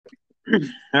All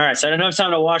right, so I didn't have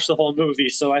time to watch the whole movie,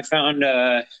 so I found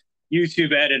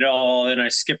YouTube edit all, and I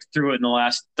skipped through it in the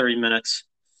last 30 minutes.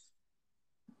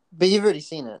 But you've already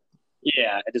seen it.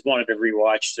 Yeah, I just wanted to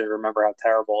rewatch to remember how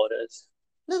terrible it is.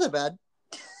 Not that bad.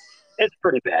 It's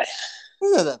pretty bad.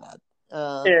 Not that bad.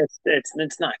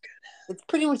 It's not It's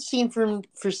pretty much scene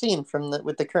for scene from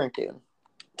with the current Dune.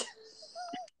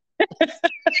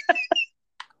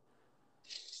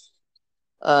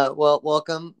 Well,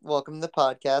 welcome to the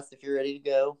podcast. If you're ready to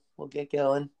go, we'll get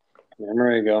going. good. I'm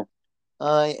ready to go.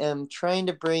 I am trying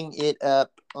to bring it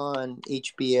up on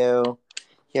HBO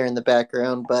here in the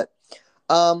background, but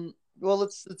well,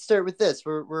 let's start with this.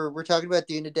 We're talking about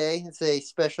Dune today. It's a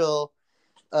special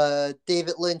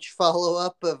David Lynch follow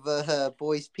up of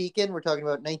Boys Pekin. We're talking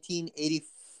about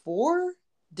 1984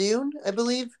 Dune, I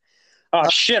believe. Oh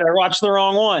shit! I watched the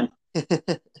wrong one.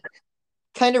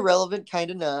 Kind of relevant, kind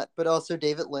of not, but also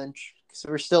David Lynch. So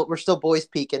we're still Boys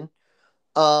Pekin.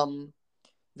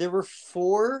 There were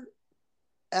four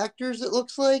actors, it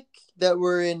looks like, that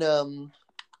were in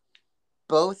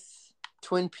both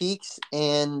Twin Peaks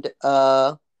and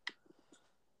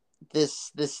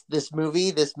this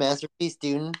movie, this masterpiece,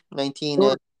 Dune 19.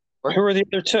 Who are the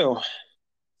other two?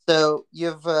 So you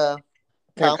have Colin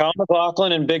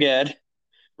McLaughlin and Big Ed.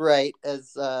 right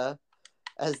as the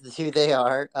two they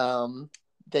are.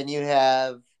 Then you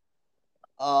have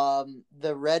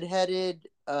the redheaded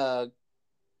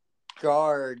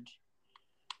guard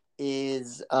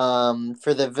is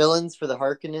for the villains, for the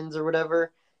Harkonnens or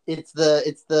whatever. It's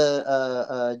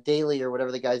the Daly or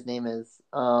whatever the guy's name is.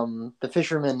 The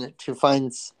fisherman who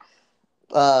finds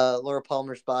Laura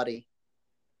Palmer's body.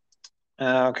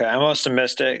 Okay, I must have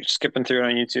missed it. Skipping through it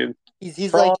on YouTube.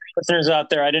 He's For like, all listeners out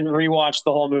there, I didn't rewatch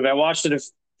the whole movie. I watched it a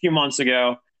few months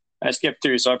ago. I skipped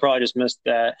through, so I probably just missed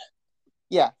that.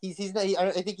 yeah, he's not,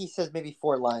 I think he says maybe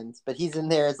 4 lines, but he's in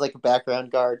there as like a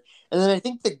background guard. And then I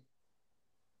think the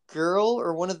girl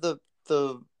or one of the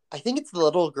I think it's the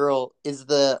little girl is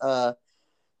the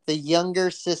younger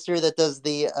sister that does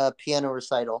the piano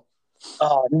recital.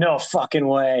 Oh, no fucking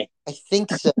way. I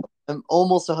think so. I'm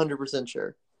almost 100%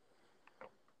 sure.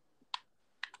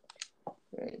 All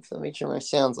right, so make sure my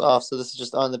sound's off. So this is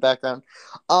just on the background.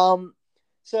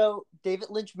 So David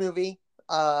Lynch movie,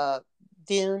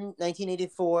 Dune,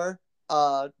 1984.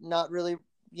 Not really,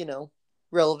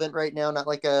 relevant right now. Not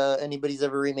like anybody's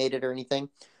ever remade it or anything.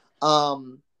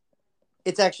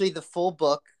 It's actually the full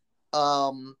book.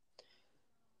 I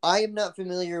am not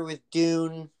familiar with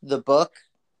Dune the book.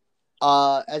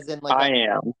 As in like I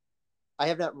am. I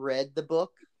have not read the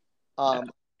book. Um,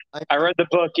 I read the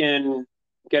book in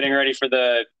getting ready for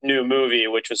the new movie,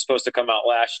 which was supposed to come out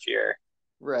last year.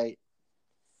 right.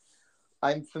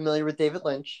 I'm familiar with David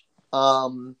Lynch.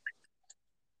 The,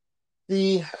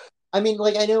 I mean,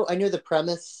 like I know the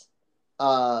premise.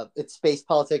 It's space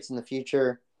politics in the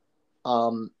future.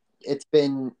 It's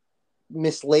been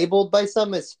mislabeled by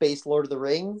some as Space Lord of the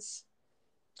Rings.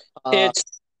 Uh, It's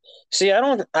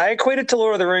I equate it to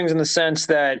Lord of the Rings in the sense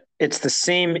that it's the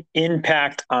same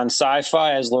impact on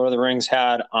sci-fi as Lord of the Rings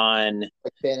had on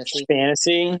like fantasy.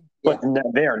 fantasy, Yeah. but no,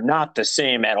 they are not the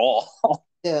same at all.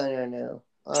 No, no, no.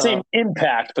 Same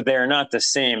impact, but they are not the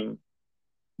same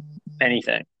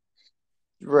anything.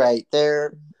 Right.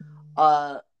 They're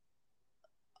uh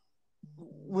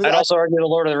I'd I, also argue the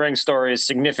Lord of the Rings story is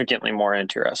significantly more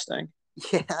interesting.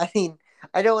 yeah, I mean,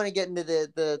 I don't want to get into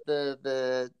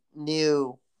the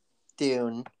new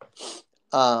Dune.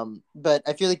 But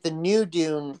I feel like the new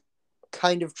Dune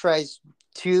kind of tries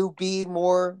to be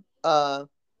more I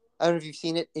don't know if you've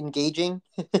seen it, engaging.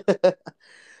 uh,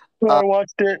 I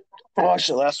watched it. I watched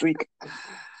it last week.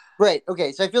 right.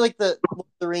 Okay. So I feel like the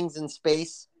Rings in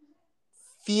space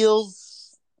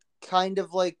feels kind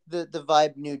of like the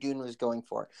vibe New Dune was going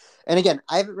for. And again,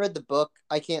 I haven't read the book.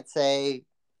 I can't say.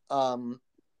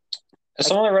 As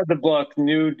someone that read the book,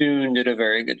 New Dune did a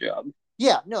very good job.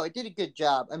 Yeah, no, it did a good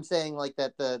job. I'm saying like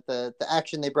that the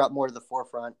action they brought more to the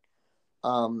forefront.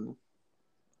 Um,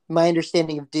 my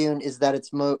understanding of Dune is that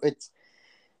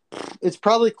it's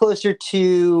probably closer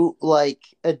to like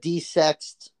a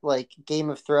desexed like Game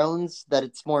of Thrones, that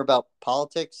it's more about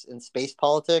politics and space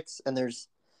politics, and there's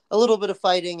a little bit of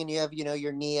fighting, and you have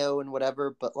your Neo and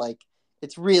whatever, but like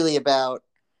it's really about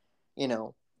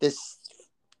this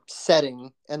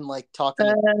setting and like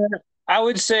talking. I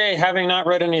would say, having not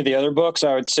read any of the other books,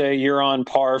 I would say you're on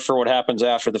par for what happens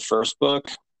after the first book.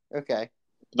 Okay,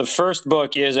 The first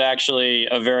book is actually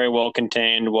a very well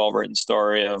contained, well written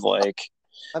story of like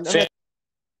I'm family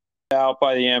not out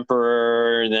by the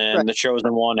emperor, then right. the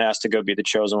chosen one has to go be the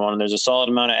chosen one, and there's a solid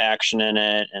amount of action in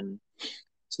it. And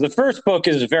so the first book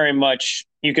is very much,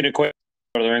 you could equate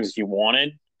of the Rings if you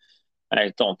wanted.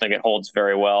 I don't think it holds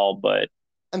very well, but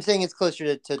I'm saying it's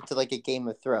closer to like a Game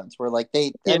of Thrones, where like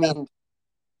I yeah, mean,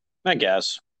 I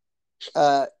guess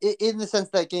in the sense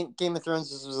that Game of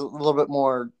Thrones was a little bit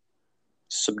more.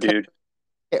 subdued.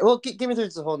 Well, Game of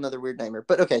Thrones is a whole another weird nightmare.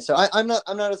 But okay, so I'm not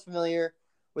as familiar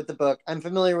with the book. I'm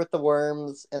familiar with the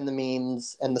worms and the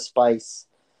memes and the spice.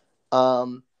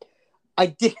 Um, I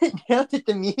didn't know that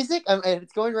the music.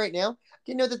 It's going right now. I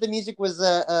didn't know that the music was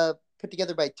put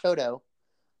together by Toto.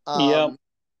 Yep. Um,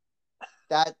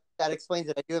 that explains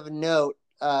it. I do have a note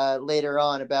later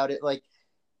on about it, like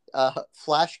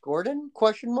Flash Gordon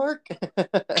question mark.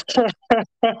 That's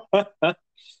uh,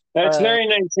 very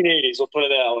 1980s. We'll put it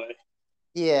that way.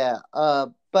 yeah.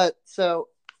 But so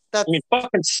I mean, that's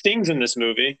fucking Sting's in this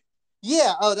movie.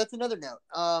 yeah. Oh, that's another note.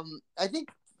 I think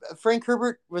Frank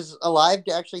Herbert was alive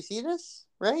to actually see this,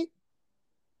 right?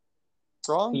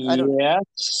 Wrong? I don't.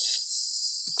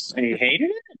 Yes. And you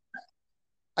hated it?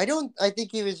 I don't. I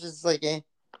think he was just like, eh.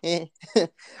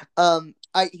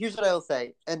 I here's what I will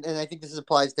say, and I think this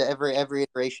applies to every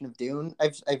iteration of Dune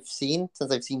I've seen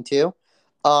since I've seen two.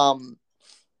 Um,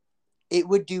 it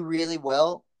would do really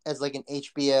well as like an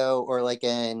HBO or like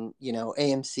an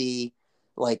AMC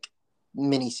like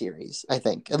miniseries. I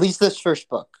think at least this first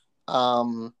book.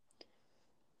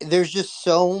 There's just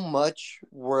so much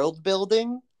world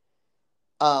building,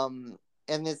 and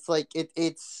it's like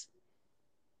it's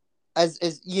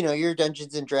as you're a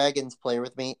Dungeons and Dragons player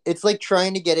with me. It's like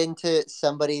trying to get into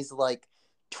somebody's like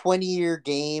 20-year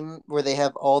game where they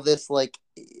have all this like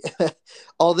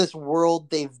all this world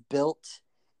they've built,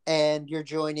 and you're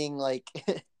joining like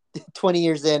 20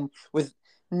 years in with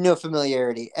no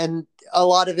familiarity. And a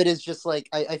lot of it is just like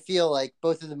I feel like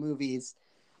both of the movies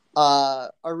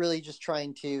are really just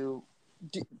trying to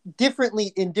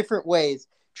differently in different ways,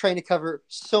 trying to cover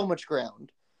so much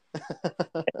ground.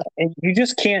 And you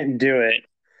just can't do it.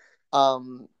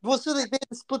 Well, so they had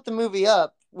to split the movie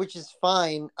up, which is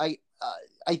fine. I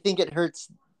think it hurts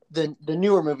the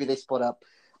newer movie they split up.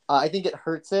 I think it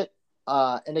hurts it.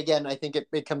 And again, I think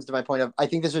it comes to my point of I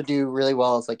think this would do really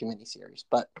well as like a miniseries,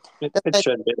 but It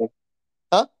should be.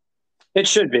 huh? It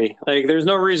should be. Like, there's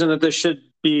no reason that this should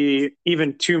be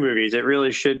even two movies. It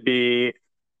really should be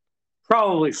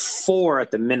probably four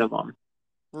at the minimum.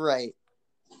 Right.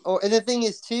 Oh, and the thing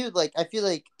is too, like I feel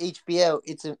like HBO,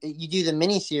 you do the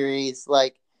miniseries,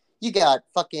 like you got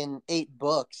fucking 8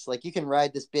 books, like you can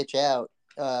ride this bitch out.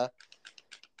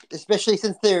 Especially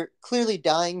since they're clearly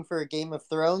dying for a Game of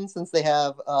Thrones, since they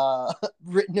have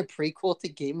written a prequel to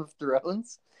Game of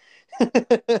Thrones.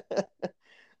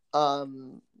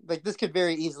 Like this could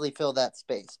very easily fill that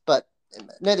space, but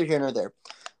neither here nor there.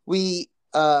 We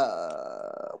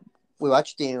we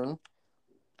watched Dune.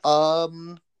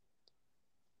 Um,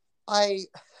 I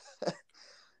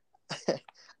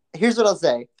Here's what I'll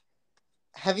say.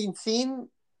 Having seen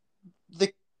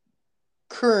the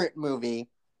current movie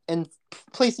and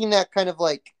placing that kind of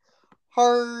like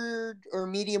hard or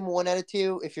medium 1 out of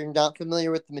 2 if you're not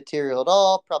familiar with the material at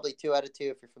all, probably 2 out of 2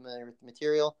 if you're familiar with the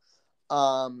material.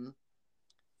 Um,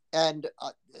 and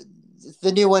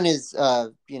the new one is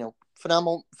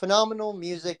phenomenal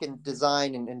music and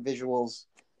design and visuals.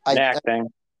 And I acting.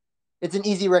 It's an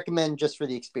easy recommend just for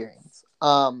the experience.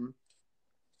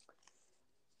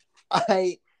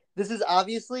 I This is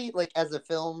obviously like as a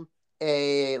film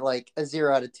a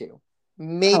 0 out of 2, Oh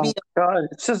maybe God,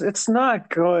 it's not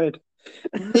good.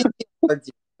 maybe hard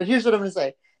to. But here's what I'm gonna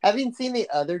say: having seen the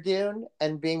other Dune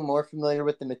and being more familiar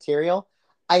with the material,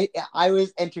 I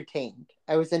was entertained.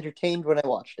 I was entertained when I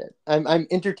watched it. I'm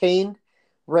entertained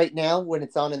right now when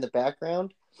it's on in the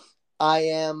background. I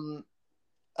am.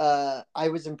 I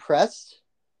was impressed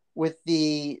with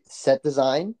the set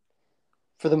design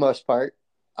for the most part,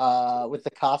 with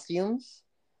the costumes,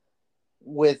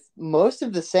 with most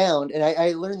of the sound. And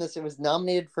I learned this. It was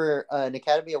nominated for an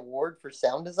Academy Award for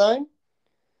sound design.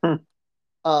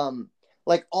 Hmm.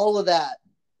 Like all of that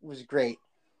was great.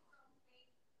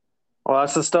 Well,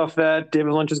 that's the stuff that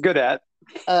David Lynch is good at.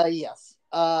 Yes.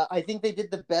 I think they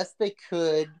did the best they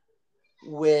could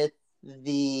with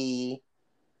the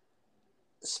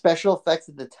special effects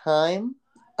at the time.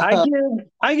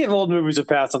 I give old movies a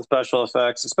pass on special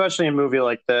effects, especially a movie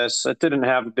like this. It didn't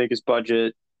have the biggest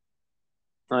budget.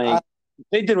 Uh, Like,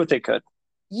 they did what they could.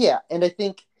 yeah, and I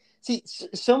think see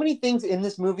so many things in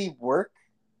this movie work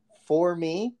for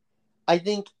me. I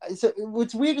think so.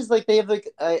 What's weird is like they have like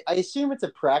I assume it's a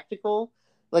practical,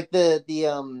 like the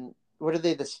what are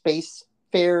they, the Space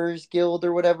Farers Guild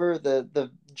or whatever,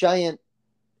 the giant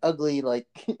ugly like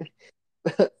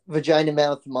vagina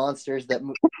mouth monsters that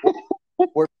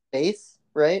warp space,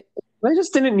 right? They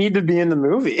just didn't need to be in the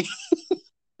movie.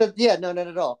 But yeah, no, not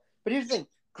at all. But here's the thing: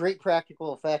 great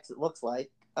practical effects. It looks like.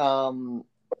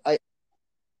 I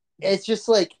it's just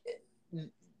like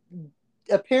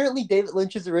apparently David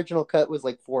Lynch's original cut was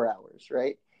like 4 hours,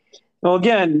 right? Well,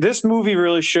 again, this movie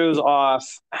really shows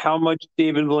off how much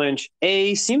David Lynch,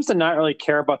 A, seems to not really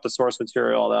care about the source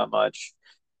material that much,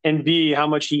 and B, how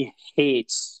much he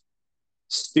hates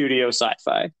studio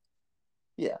sci-fi.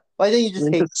 Yeah, well, I think you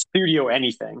just hate Studio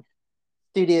anything.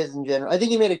 studios in general. I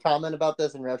think he made a comment about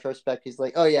this in retrospect. He's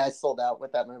like, "Oh yeah, I sold out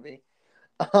with that movie."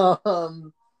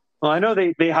 Um, Well, I know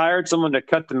they hired someone to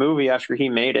cut the movie after he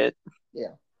made it.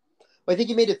 yeah, well, I think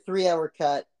he made a 3 hour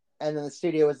cut, and then the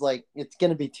studio was like, "It's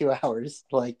gonna be 2 hours."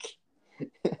 Like,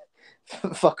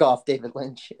 fuck off, David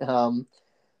Lynch.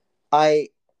 I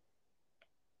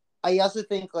I also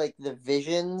think like the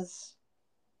visions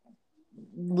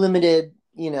limited,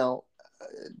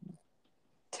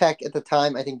 tech at the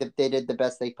time. I think that they did the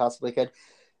best they possibly could.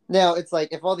 Now it's like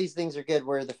if all these things are good,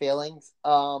 where are the failings?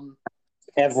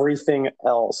 Everything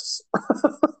else.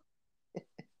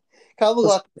 Kyle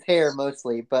MacLachlan's hair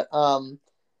mostly, but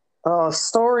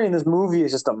story in this movie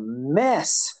is just a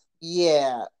mess.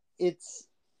 yeah, it's.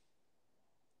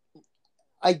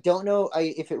 I don't know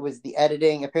if it was the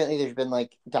editing. Apparently, there's been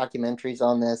like documentaries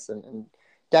on this and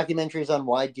documentaries on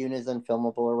why Dune is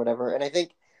unfilmable or whatever. And I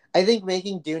think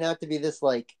making Dune out to be this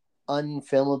like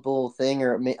unfilmable thing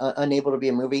or unable to be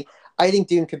a movie. I think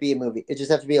Dune could be a movie. It just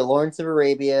have to be a Lawrence of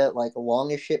Arabia, like a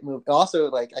long as shit movie.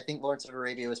 Also, like I think Lawrence of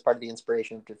Arabia was part of the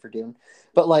inspiration for Dune,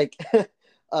 but like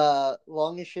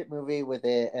long as shit movie with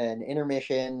an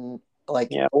intermission. Like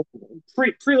Yeah,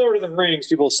 pre Lord of the Rings,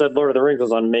 people said Lord of the Rings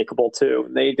was unmakeable too.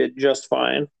 They did just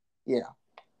fine. yeah,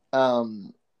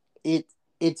 um, it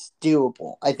it's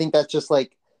doable. I think that's just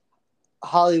like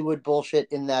Hollywood bullshit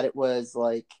in that it was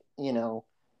like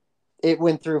it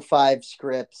went through 5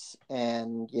 scripts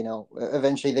and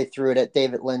eventually they threw it at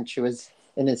David Lynch, who was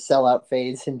in his sellout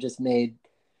phase and just made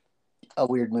a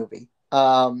weird movie.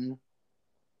 I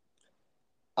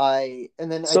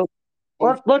and then So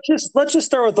let's just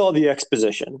start with all the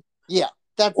exposition. yeah,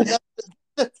 that's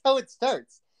how it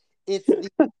starts. It's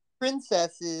the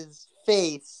princess's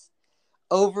face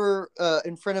over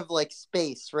in front of like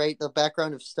space, right? The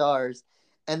background of stars,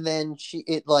 and then she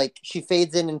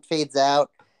fades in and fades out,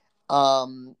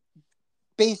 um,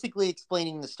 basically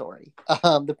explaining the story,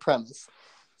 the premise.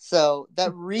 So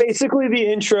that reeks. Basically,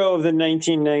 the intro of the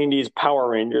 1990s Power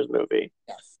Rangers movie.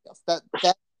 Yes,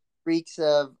 that reeks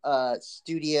of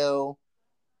studio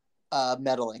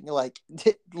meddling. Like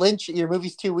Lynch, your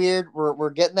movie's too weird. We're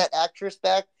getting that actress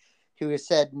back who has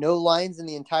said no lines in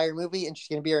the entire movie, and she's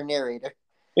gonna be our narrator.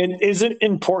 And isn't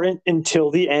important until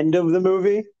the end of the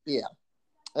movie. Yeah.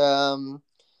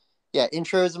 Yeah,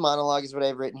 intro is a monologue is what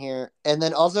I've written here. And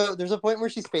then also there's a point where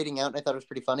she's fading out and I thought it was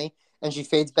pretty funny. And she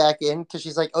fades back in because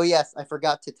she's like, "Oh yes, I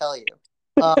forgot to tell you."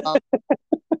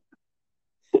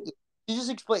 She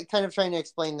just kind of trying to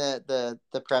explain the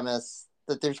premise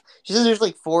that she says there's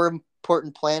like 4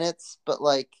 important planets, but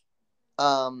like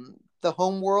the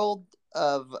home world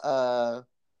of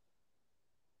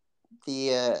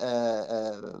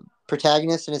the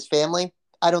protagonist and his family.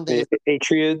 I don't think the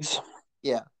Patriots.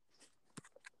 Yeah.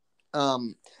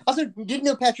 Also, didn't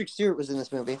know Patrick Stewart was in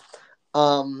this movie.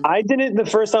 I didn't the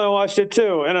first time I watched it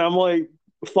too, and I'm like,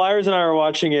 Flyers and I were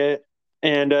watching it,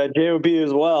 and JOB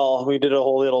as well. We did a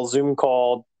whole little Zoom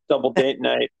call, double date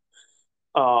night.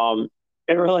 And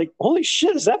we're like, holy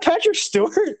shit, is that Patrick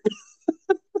Stewart?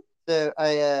 So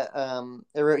I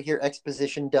wrote here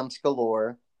exposition dumps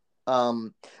galore.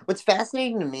 What's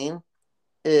fascinating to me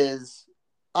is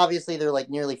obviously they're like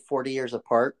nearly 40 years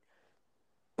apart,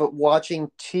 but watching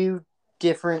 2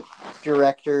 different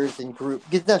directors and group,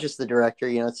 it's not just the director,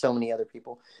 it's so many other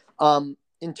people,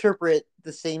 interpret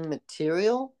the same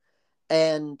material.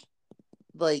 And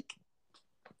like,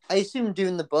 I assume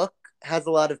Dune the book has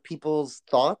a lot of people's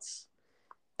thoughts,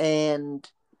 and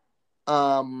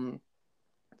the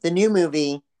new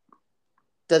movie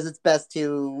does its best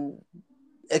to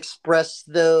express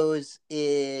those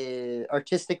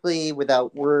artistically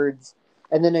without words.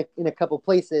 And then in a couple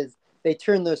places, they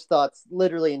turn those thoughts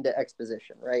literally into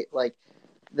exposition, right? Like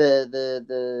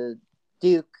the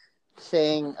Duke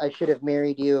saying, "I should have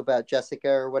married you" about Jessica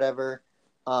or whatever.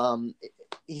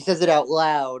 He says it out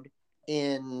loud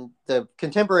in the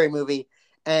contemporary movie,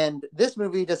 and this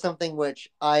movie does something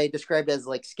which I described as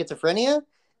like schizophrenia,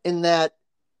 in that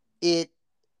it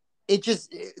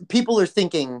just, people are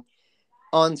thinking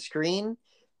on screen,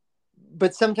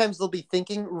 but sometimes they'll be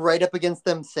thinking right up against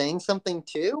them saying something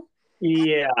too.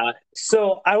 Yeah.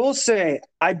 So I will say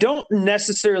I don't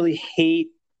necessarily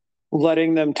hate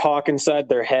letting them talk inside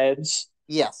their heads.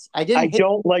 Yes, I I didn't hate.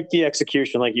 don't like the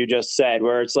execution, like you just said,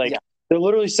 where it's like Yeah, they'll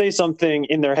literally say something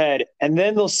in their head and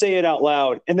then they'll say it out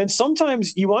loud. And then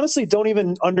sometimes you honestly don't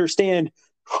even understand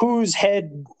whose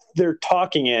head they're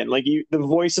talking in. Like the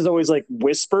voice is always like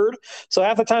whispered. So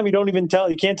half the time you don't even tell.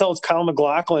 You can't tell it's Kyle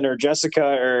MacLachlan or Jessica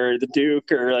or the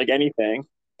Duke or like anything.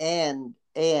 and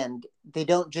they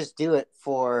don't just do it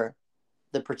for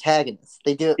the protagonist.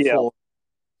 They do it Yeah. for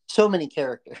so many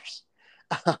characters.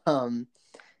 um,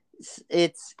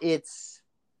 it's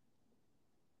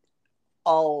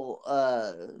all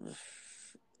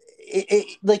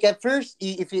like at first,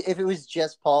 if it was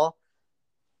just Paul,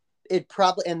 it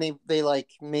probably, and they like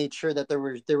made sure that there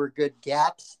were good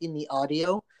gaps in the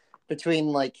audio between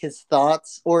like his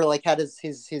thoughts, or like how does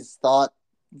his thought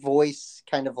voice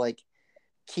kind of like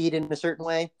keyed in a certain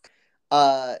way.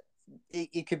 uh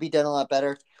it could be done a lot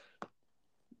better.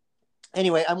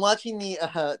 Anyway, I'm watching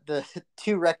the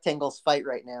two rectangles fight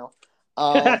right now.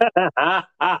 I,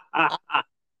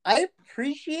 I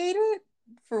appreciate it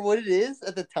for what it is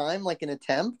at the time, like an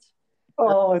attempt.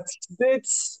 Oh,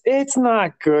 it's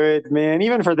not good, man.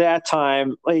 Even for that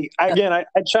time, like again, I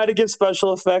try to give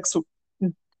special effects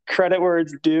credit where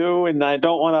it's due, and I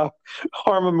don't want to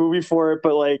harm a movie for it,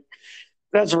 but like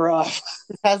that's rough.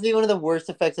 This has to be one of the worst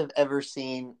effects I've ever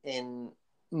seen in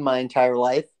my entire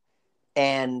life,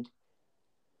 and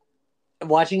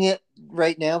watching it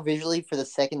right now visually for the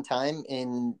second time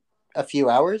in a few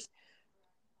hours,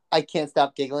 I can't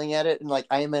stop giggling at it, and like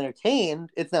I am entertained.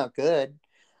 It's not good.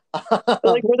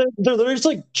 Like where they're literally just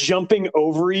like jumping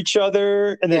over each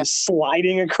other and Yeah. then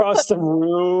sliding across the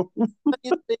room.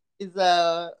 Is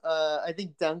I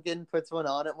think Duncan puts one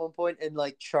on at one point and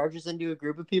like charges into a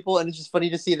group of people, and it's just funny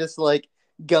to see this like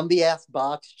Gumby ass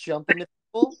box jump into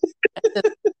people.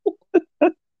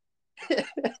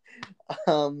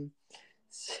 um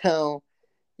so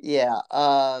yeah,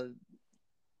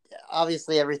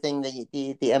 obviously everything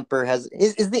the emperor has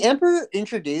is the emperor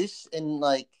introduced in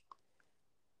like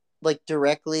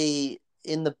directly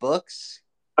in the books.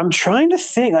 I'm trying to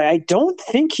think. I don't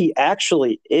think he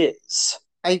actually is.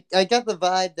 I got the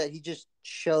vibe that he just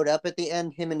showed up at the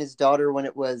end, him and his daughter, when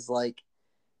it was like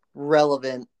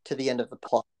relevant to the end of the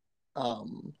plot.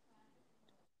 um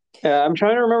Yeah, I'm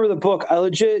trying to remember the book. I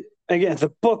legit again the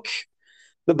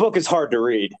book is hard to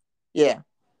read. yeah,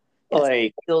 yes,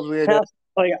 Like feels weird.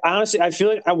 like honestly, I feel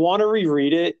like I want to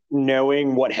reread it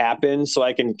knowing what happened so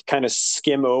I can kind of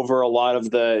skim over a lot of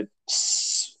the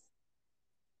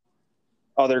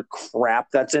other crap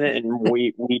that's in it and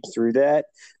weed through that.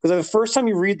 Because the first time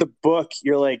you read the book,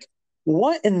 you're like,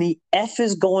 what in the F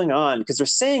is going on? Because they're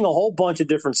saying a whole bunch of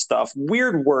different stuff,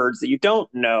 weird words that you don't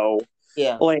know.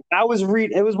 Yeah, Like it was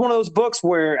one of those books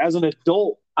where as an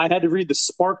adult, I had to read the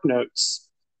Spark Notes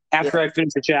yeah, after I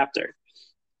finished the chapter.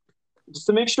 Just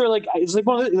to make sure, like it's like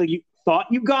one of the, like you thought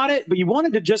you got it, but you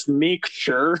wanted to just make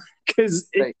sure because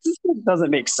it right, just doesn't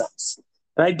make sense.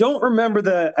 And I don't remember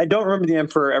the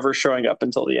Emperor ever showing up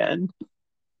until the end.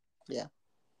 yeah.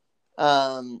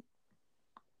 um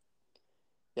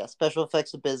yeah, special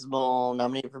effects abysmal,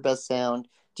 nominated for best sound.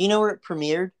 Do you know where it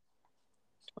premiered?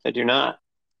 I do not.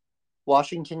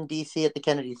 Washington DC at the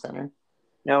Kennedy Center.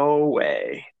 No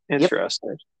way. Yep,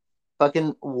 Interesting.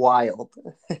 fucking wild.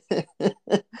 If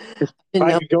You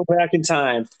I know, could go back in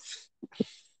time.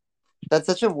 that's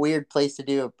such a weird place to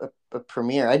do a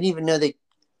premiere. I didn't even know they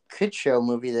could show a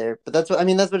movie there, but that's what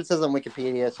it says on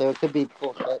Wikipedia, so it could be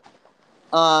bullshit.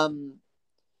 Um,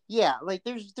 yeah, like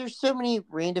there's so many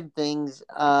random things.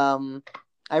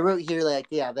 I wrote here like,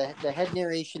 yeah, the head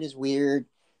narration is weird.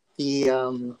 The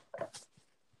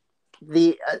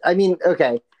I mean,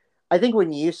 okay, I think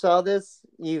when you saw this,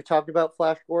 you talked about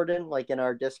Flash Gordon like in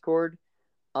our Discord.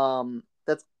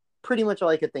 That's pretty much all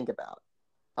I could think about.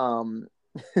 Um,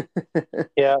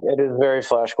 Yeah, it is very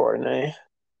Flash Gordon, eh?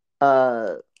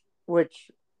 uh, which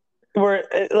Where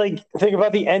like think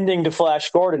about the ending to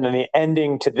Flash Gordon and the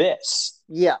ending to this.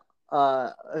 yeah,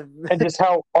 uh, And just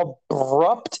how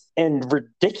abrupt and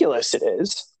ridiculous it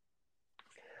is.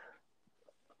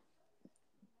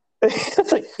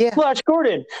 It's like yeah. Flash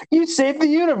Gordon, you saved the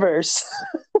universe.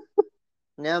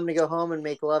 Now I'm gonna go home and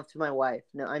make love to my wife.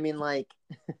 No, I mean like,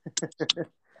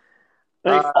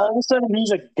 Like uh, all of a sudden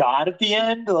he's a god at the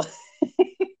end.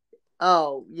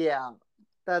 oh yeah,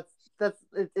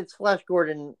 it's Flash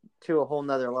Gordon to a whole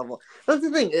nother level. That's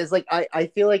the thing is like I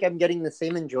feel like I'm getting the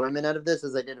same enjoyment out of this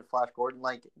as I did of Flash Gordon.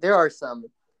 Like there are some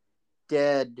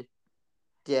dead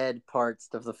parts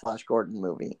of the Flash Gordon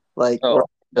movie. Like Oh,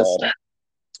 just God.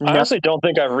 I no. honestly don't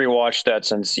think I've rewatched that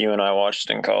since you and I watched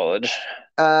it in college.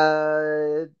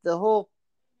 The whole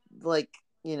like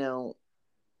you know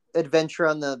adventure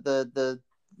on the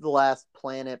the last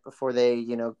planet before they,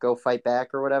 go fight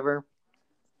back or whatever.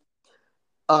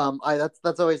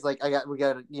 That's always like we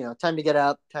got time to get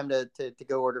up, time to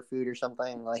go order food or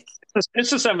something like.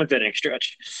 It's a seventh inning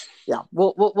stretch. Yeah,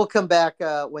 we'll come back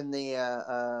when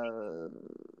the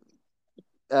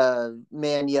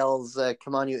man yells,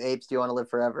 "Come on, you apes! Do you want to live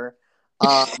forever?"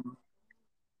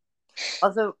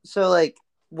 Also, so like,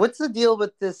 what's the deal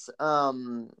with this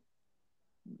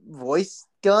voice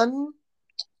gun?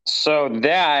 So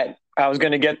that I was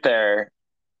going to get there.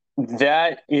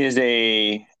 That is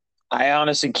I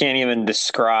honestly can't even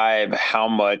describe how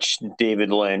much David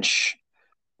Lynch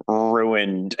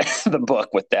ruined the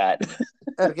book with that.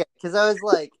 Okay, because I was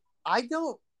like, I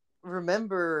don't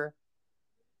remember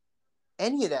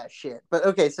any of that shit. But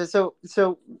okay, so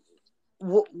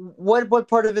what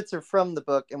part of it's are from the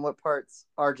book and what parts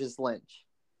are just Lynch?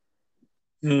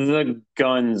 The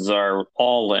guns are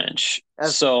all Lynch.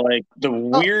 So like the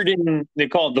weirding, they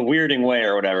call it the weirding way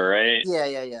or whatever, right?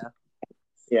 Yeah.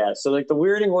 Yeah. So like the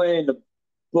weirding way in the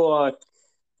book,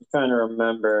 I'm trying to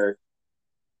remember.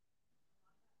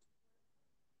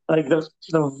 Like the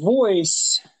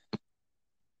voice.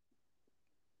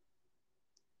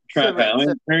 Let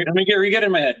me get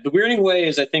in my head. The weirding way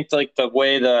is, I think, like the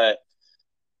way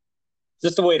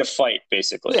just the way to fight,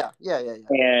 basically. Yeah.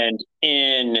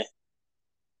 And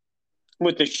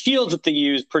with the shields that they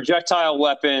use, projectile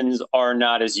weapons are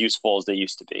not as useful as they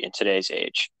used to be in today's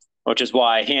age, which is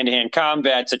why hand-to-hand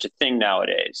combat's such a thing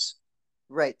nowadays.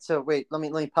 Right. So wait, let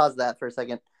me pause that for a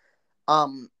second. I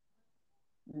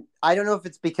don't know if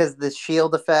it's because the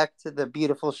shield effect, the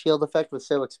beautiful shield effect, was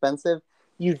so expensive.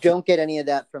 You don't get any of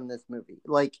that from this movie.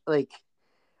 Like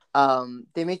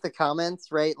they make the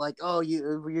comments, right? Like, oh,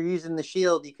 you're using the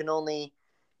shield, you can only,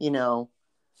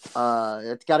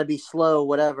 it's got to be slow,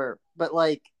 whatever. But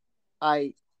like,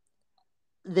 they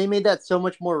made that so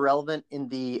much more relevant in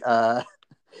the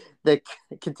the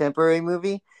contemporary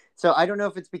movie. So I don't know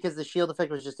if it's because the shield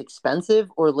effect was just expensive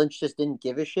or Lynch just didn't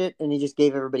give a shit and he just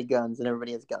gave everybody guns and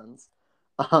everybody has guns.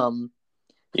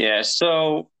 Yeah.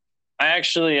 So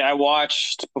I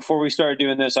watched, before we started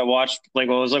doing this, I watched it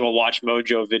was like a Watch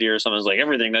Mojo video or something. It was like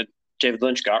everything that David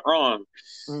Lynch got wrong.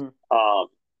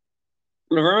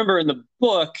 Remember in the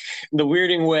book, the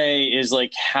weirding way is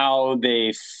like how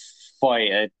they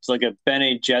fight. It's like a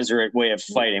Bene Gesserit way of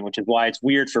fighting, which is why it's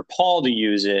weird for Paul to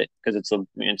use it, because it's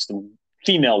the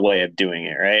female way of doing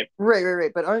it, right?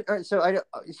 Right. But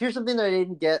here's something that I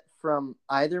didn't get from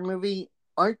either movie.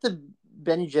 Aren't the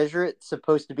Bene Gesserit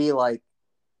supposed to be like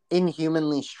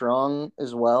inhumanly strong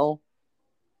as well?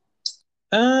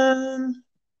 I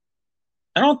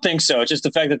don't think so. It's just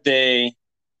the fact that they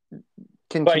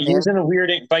by using the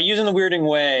weirding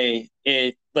way,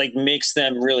 it like makes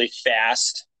them really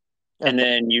fast, and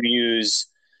then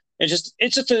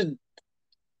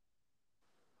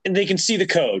they can see the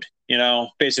code.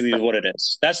 Basically what it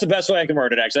is. That's the best way I can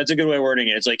word it. Actually, that's a good way of wording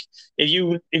it. It's like if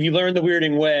you learn the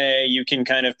weirding way, you can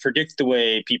kind of predict the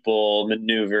way people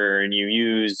maneuver, and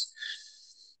you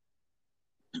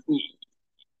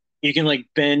can like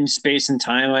bend space and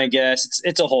time, I guess.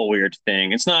 It's a whole weird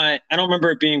thing. It's not, I don't remember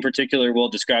it being particularly well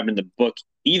described in the book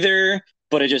either,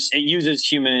 but it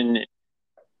uses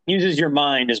your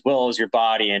mind as well as your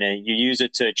body, and you use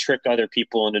it to trick other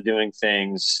people into doing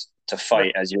things to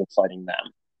fight as you're fighting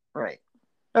them. Right.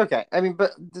 Okay. I mean,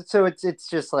 but so it's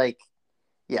just like,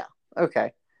 yeah.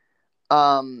 Okay.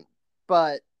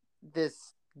 But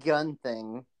this gun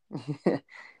thing.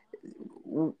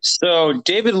 So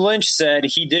David Lynch said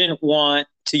he didn't want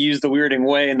to use the weirding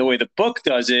way in the way the book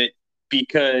does it,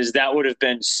 because that would have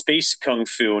been space kung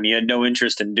fu, and he had no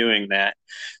interest in doing that.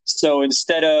 So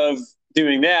instead of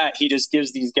doing that, he just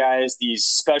gives these guys these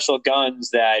special guns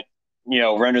that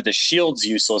render the shields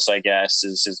useless, I guess,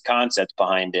 is his concept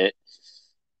behind it.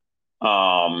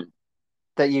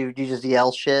 That you just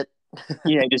yell shit.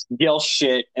 Yeah, just yell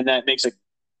shit, and that makes a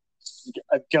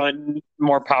gun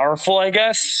more powerful, I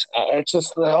guess. It's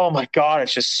just, oh my god,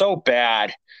 it's just so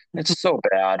bad. It's so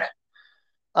bad.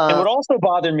 And what also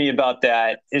bothered me about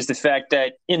that is the fact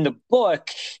that in the book,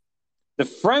 the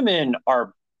Fremen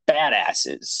are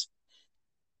badasses.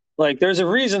 Like, there's a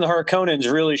reason the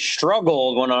Harkonnens really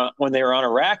struggled when they were on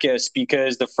Arrakis,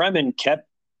 because the Fremen kept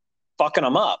fucking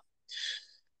them up.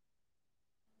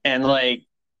 And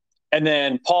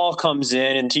then Paul comes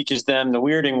in and teaches them the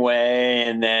weirding way,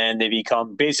 and then they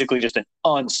become basically just an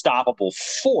unstoppable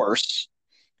force.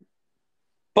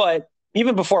 But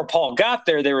even before Paul got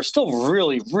there, they were still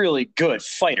really, really good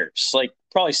fighters. Like,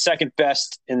 probably second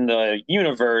best in the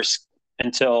universe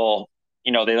until,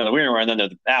 they learn the weirding way, and then they're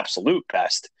the absolute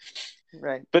best.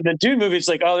 Right. But the Dune movie, it's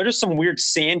like, oh, they're just some weird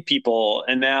sand people,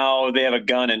 and now they have a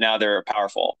gun, and now they're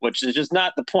powerful, which is just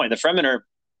not the point. The Fremen are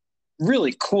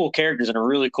really cool characters in a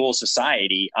really cool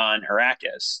society on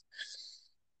Arrakis.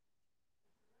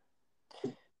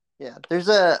 Yeah. There's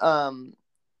a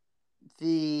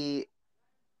the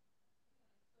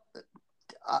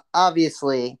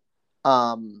obviously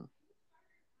um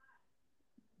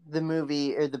the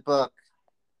movie or the book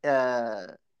uh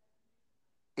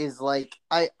is like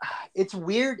I it's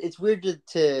weird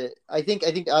to I think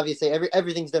obviously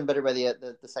everything's done better by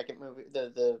the second movie,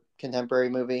 the contemporary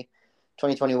movie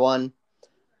 2021.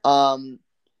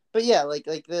 But yeah, like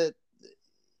the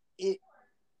it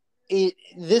it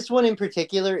this one in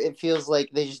particular, it feels like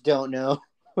they just don't know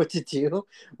what to do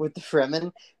with the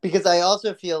Fremen, because I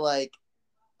also feel like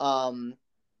um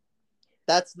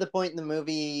that's the point in the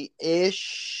movie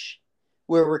ish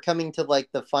where we're coming to like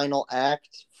the final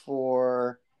act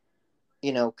for,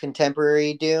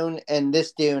 contemporary Dune, and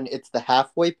this Dune, it's the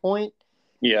halfway point.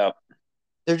 Yeah.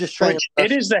 They're just trying to Which it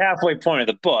rush. is the halfway point of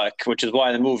the book, which is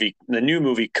why the new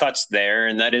movie cuts there,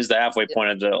 and that is the halfway Yeah, point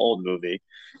of the old movie.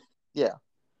 yeah.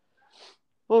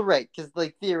 Well, right, because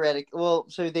like well,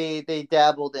 so they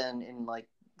dabbled in like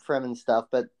Fremen stuff,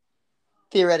 but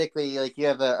theoretically, like you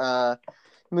have a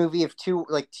movie of two,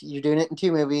 like you're doing it in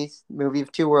two movies, movie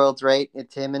of two worlds, right?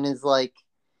 It's him and his like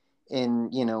in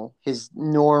his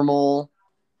normal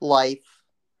life,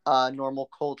 normal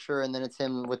culture, and then it's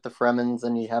him with the Fremens,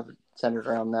 and you have it centered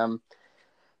around them.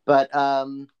 But I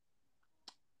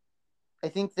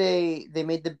think they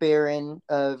made the Baron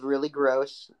really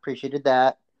gross. Appreciated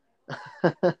that.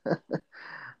 They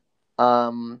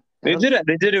And did it.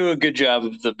 They did do a good job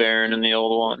of the Baron in the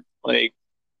old one. Like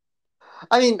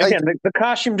I mean, like again, the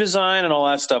costume design and all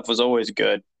that stuff was always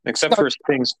good, except Star.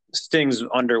 for Sting's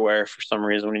underwear for some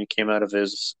reason when he came out of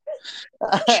his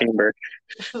chamber.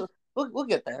 We'll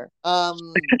get there.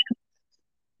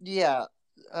 Yeah.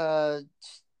 Uh,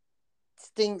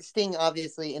 Sting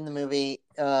obviously in the movie.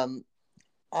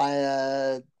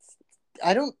 I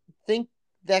I don't think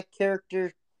that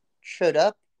character showed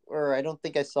up, or I don't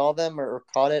think I saw them or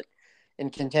caught it in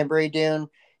contemporary Dune.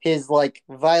 His like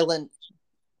violent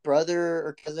brother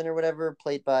or cousin or whatever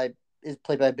is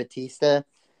played by Batista,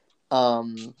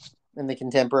 um, in the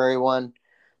contemporary one.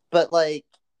 But like,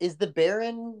 is the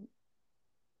Baron?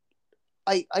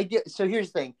 I get. So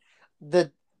here's the thing,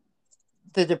 the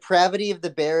the depravity of the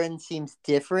Baron seems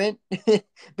different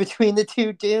between the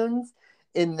two Dunes,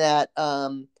 in that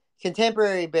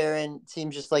contemporary Baron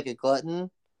seems just like a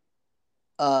glutton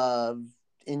uh,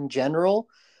 in general.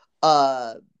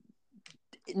 Uh,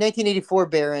 1984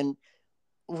 Baron,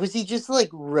 was he just like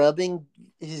rubbing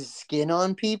his skin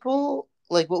on people?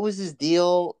 Like, what was his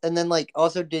deal? And then, like,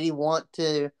 also, did he want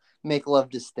to make love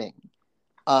to Sting?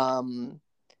 Um,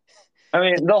 I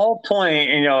mean, the whole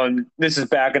point, this is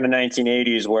back in the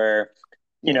 1980s where,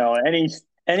 yeah.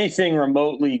 anything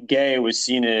remotely gay was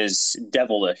seen as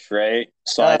devilish, right?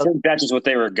 So I think that's just what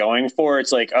they were going for.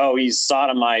 It's like, oh, he's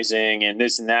sodomizing and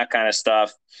this and that kind of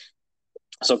stuff.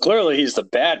 So clearly he's the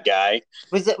bad guy.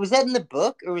 Was that in the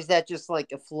book, or was that just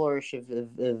like a flourish of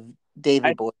Davy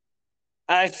I Boy?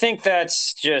 I think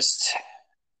that's just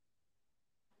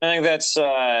I think that's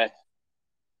an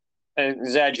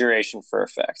exaggeration for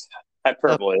effect.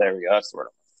 Hyperbole. There we go. That's the word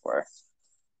I'm looking for.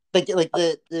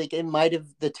 Like it might have,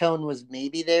 the tone was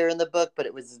maybe there in the book, but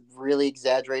it was really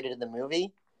exaggerated in the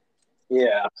movie.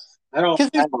 Yeah, I don't. Because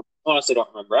I there's don't, honestly don't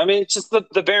remember. I mean, it's just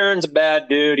the Baron's a bad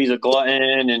dude. He's a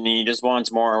glutton, and he just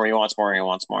wants more. And he wants more. And he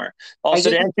wants more. I Also, to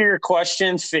didn't. answer your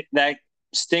question, that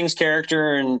Sting's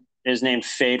character and is named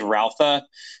Fade Routha,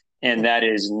 and that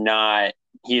is not.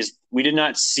 He is. We did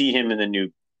not see him in the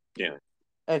new Dune.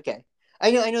 Okay,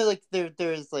 I know. Like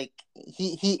there's like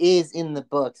he is in the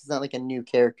books. It's not like a new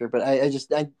character, but I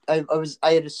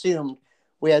had assumed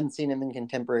we hadn't seen him in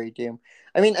contemporary Doom.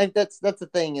 I mean, that's the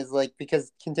thing, is like,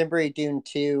 because contemporary Doom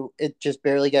 2, it just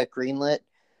barely got greenlit.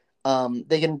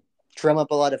 They can drum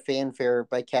up a lot of fanfare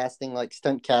by casting, like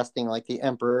stunt casting, like the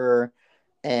Emperor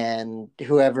and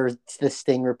whoever the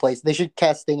Sting replaced. They should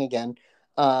cast Sting again.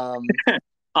 Um,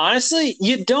 Honestly,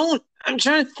 you don't. I'm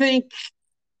trying to think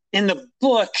in the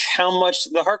book how much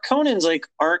the Harkonnens like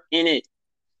aren't in it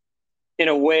in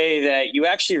a way that you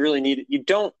actually really need. You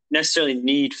don't necessarily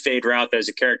need Fade Routh as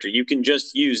a character. You can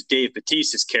just use Dave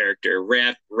Bautista's character,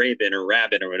 Rabin or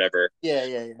Rabin or whatever. yeah,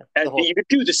 yeah, yeah. And The whole you could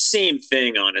do the same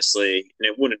thing, honestly, and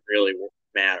it wouldn't really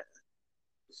matter.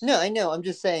 No, I know. I'm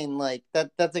just saying, like,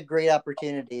 that's a great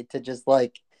opportunity to just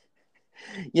like,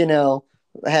 you know,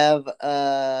 have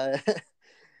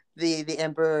the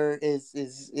Emperor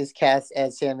is cast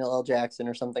as Samuel L. Jackson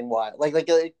or something wild.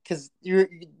 Because you're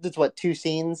that's what, two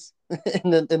scenes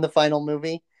in the final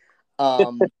movie.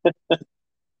 Um,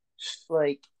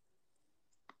 like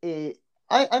it,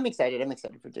 I'm excited. I'm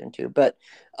excited for Dune 2, but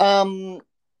um,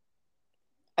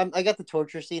 I got the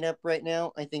torture scene up right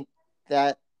now. I think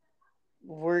that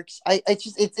works. I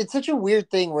just it's such a weird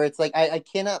thing where it's like I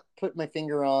cannot put my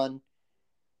finger on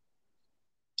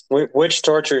Which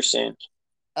torture scene?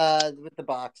 with the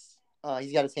box.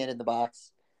 He's got his hand in the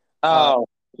box. Uh, Oh,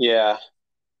 yeah.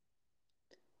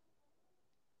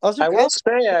 also, I will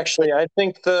say, actually, I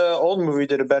think the old movie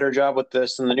did a better job with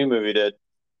this than the new movie did.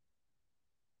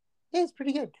 yeah, it's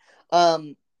pretty good.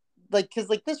 Um, because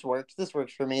like this works. This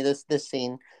works for me. This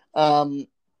scene. Um,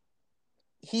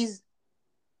 he's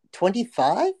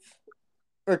 25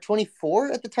 or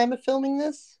 24 at the time of filming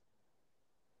this.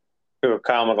 Who,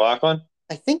 Kyle MacLachlan?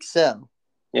 I think so.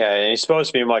 Yeah, he's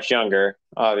supposed to be much younger,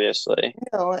 obviously.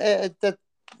 No,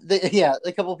 yeah,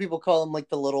 a couple of people call him like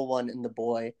the little one and the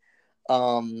boy.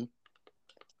 Um,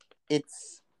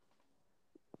 it's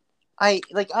I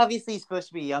like obviously he's supposed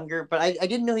to be younger, but I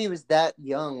didn't know he was that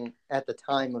young at the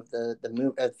time of the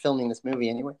movie filming this movie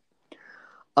anyway.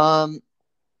 Um,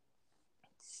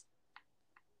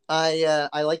 I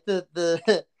like the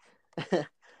the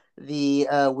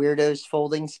weirdos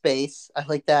folding space. I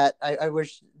like that. I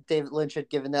wish David Lynch had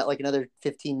given that like another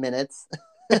 15 minutes.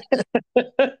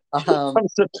 um,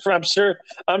 I'm sure.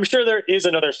 I'm sure there is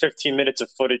another 15 minutes of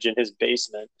footage in his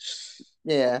basement,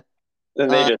 yeah. and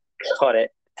they Uh, just cut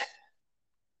it.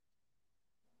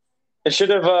 It should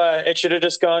have. It should have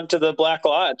just gone to the Black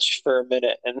Lodge for a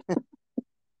minute, and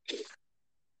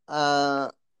uh,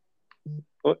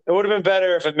 it would have been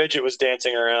better if a midget was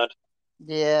dancing around.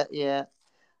 yeah, yeah.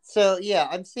 So yeah,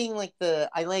 I'm seeing like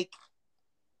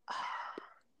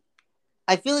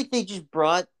I feel like they just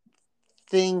brought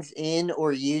things in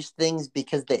or used things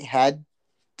because they had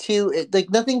to. Like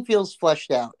nothing feels fleshed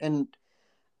out, and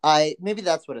I maybe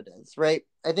that's what it is, right?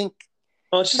 I think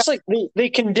Well, it's just like they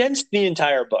condensed the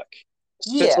entire book.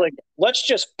 So it's yeah, like let's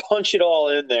just punch it all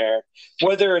in there,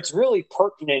 whether it's really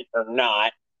pertinent or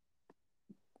not.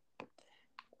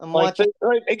 I'm Like, watching.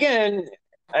 like again,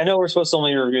 I know we're supposed to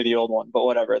only review the old one, but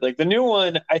whatever. Like the new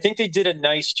one, I think they did a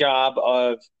nice job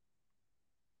of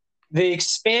they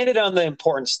expanded on the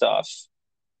important stuff,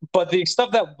 but the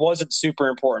stuff that wasn't super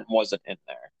important wasn't in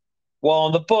there. Well,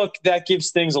 in the book, that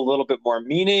gives things a little bit more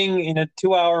meaning. In a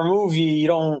 2 hour movie, you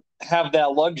don't have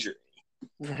that luxury.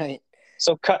 Right.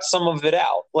 So cut some of it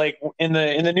out. Like in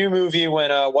the new movie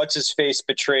when what's his face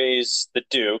betrays the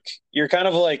Duke, you're kind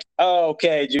of like, oh,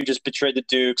 okay, you just betrayed the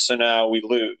Duke, so now we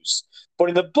lose. But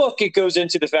in the book, it goes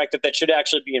into the fact that that should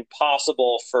actually be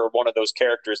impossible for one of those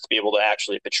characters to be able to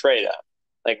actually betray them.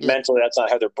 Like Yeah. mentally, that's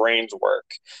not how their brains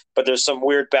work. But there's some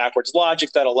weird backwards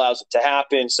logic that allows it to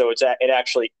happen. So it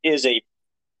actually is a,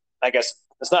 I guess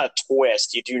it's not a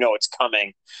twist. You do know it's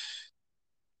coming,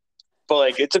 but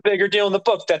like it's a bigger deal in the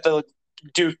book that the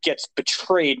Duke gets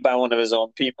betrayed by one of his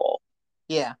own people.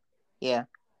 Yeah. Yeah.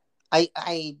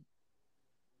 I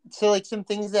so like some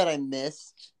things that I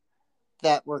missed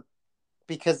that were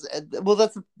because well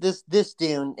that's this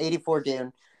Dune 84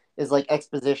 Dune is like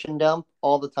exposition dump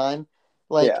all the time.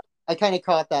 Yeah. Like I kind of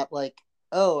caught that like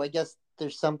oh I guess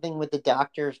there's something with the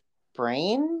doctor's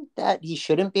brain that he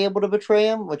shouldn't be able to betray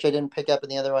him, which I didn't pick up in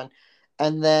the other one.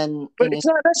 And then But it's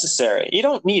not necessary. You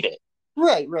don't need it.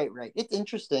 right. It's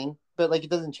interesting, but like it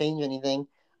doesn't change anything.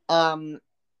 Um,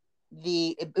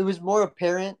 it was more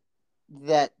apparent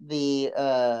that the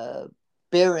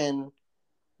Baron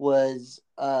was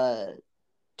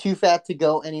too fat to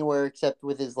go anywhere except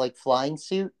with his like flying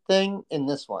suit thing in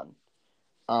this one.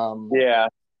 Yeah.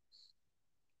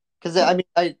 Because I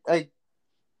mean,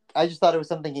 I just thought it was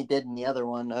something he did in the other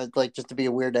one, like just to be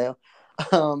a weirdo.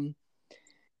 Um,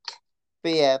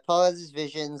 but yeah, Paul has his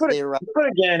visions. But They were but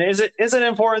again, is it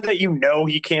important that you know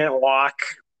he can't walk?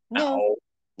 no,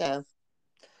 No.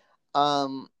 no.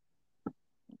 Um,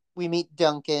 we meet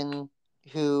Duncan,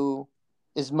 who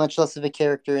is much less of a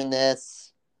character in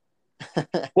this.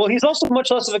 Well, he's also much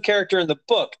less of a character in the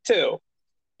book too.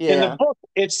 In the Yeah, book,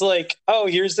 it's like, oh,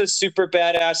 here's this super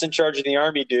badass in charge of the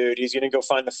army dude. He's gonna go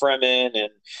find the Fremen and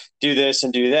do this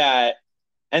and do that,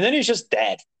 and then he's just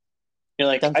dead. You're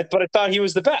like, Duncan. but I thought he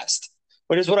was the best.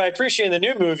 Which is what I appreciate in the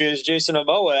new movie is Jason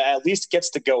Momoa at least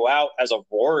gets to go out as a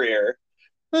warrior.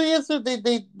 Well, yeah. So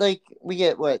they like we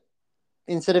get what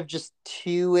instead of just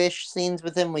two ish scenes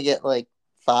with him, we get like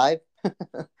five.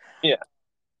 Yeah,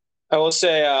 I will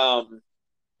say,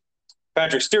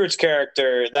 Patrick Stewart's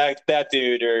character, that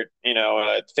dude, or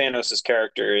Thanos'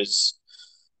 character is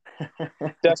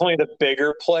Definitely the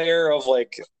bigger player of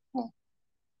like,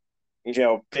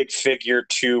 big figure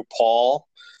to Paul.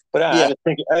 But Yeah,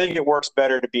 I think it works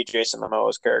better to be Jason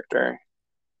Momoa's character,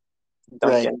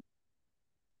 right. Duncan.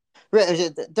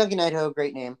 Right, Duncan Idaho,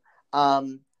 great name.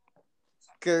 Um,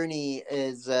 Gurney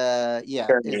is yeah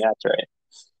Gurney, is that's right.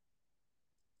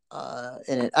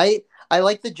 in it. I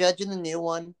like the judge in the new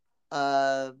one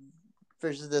uh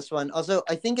versus this one. Also,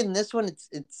 I think in this one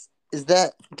it's is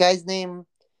that guy's name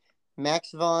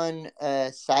Max von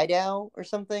Sydow or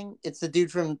something? It's the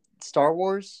dude from Star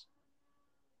Wars.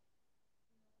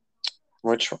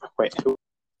 Which one? Wait, who?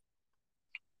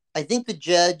 I think the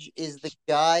judge is the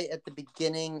guy at the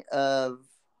beginning of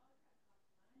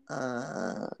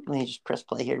let me just press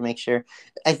play here to make sure.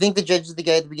 I think the judge is the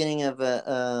guy at the beginning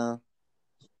of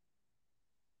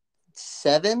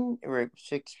 7 or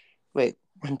 6. Wait,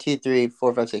 1, 2, 3,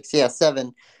 4, 5, 6. Yeah,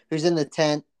 7. Who's in the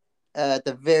tent at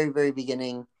the very, very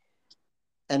beginning.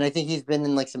 And I think he's been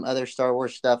in like some other Star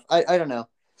Wars stuff. I don't know.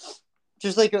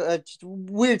 Just like a just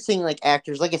weird seeing like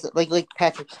actors, like I said, like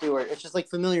Patrick Stewart. It's just like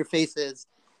familiar faces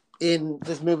in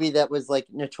this movie that was like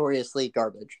notoriously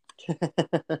garbage.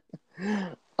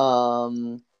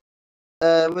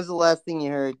 What was the last thing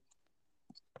you heard?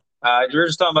 You were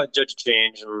just talking about Judge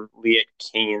Change and Leah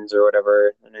Keynes or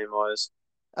whatever the name was.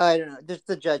 I don't know. Just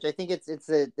the judge. I think it's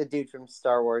the dude from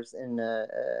Star Wars in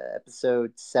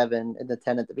episode 7 in the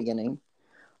 10 at the beginning.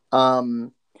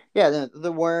 Um, yeah,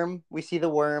 the worm. We see the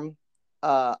worm.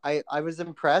 I was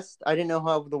impressed. I didn't know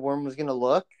how the worm was gonna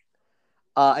look.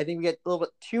 I think we get a little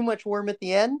bit too much worm at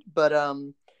the end, but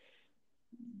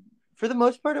for the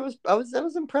most part, I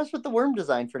was impressed with the worm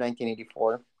design for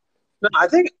 1984. No, I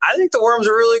think the worms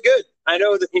are really good. I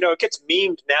know that it gets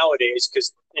memed nowadays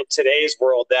because in today's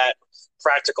world that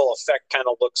practical effect kind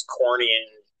of looks corny and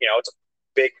it's a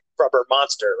big rubber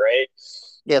monster, right?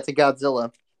 Yeah, it's a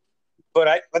Godzilla. But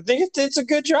I think it's a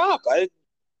good job.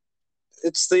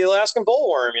 It's the Alaskan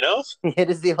bullworm, It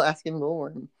is the Alaskan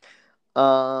bullworm.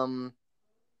 Um,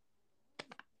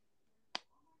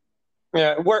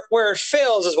 Yeah, where it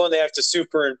fails is when they have to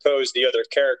superimpose the other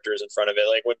characters in front of it.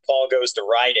 Like when Paul goes to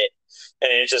ride it,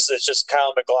 and it's just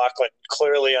Kyle MacLachlan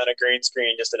clearly on a green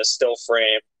screen, just in a still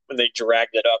frame. When they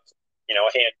dragged it up, a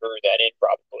hand drew that in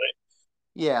probably.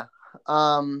 yeah.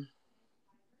 Um,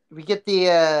 we get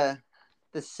the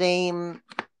same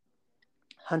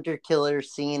hunter killer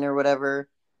scene or whatever.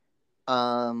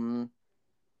 Um,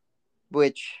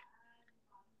 which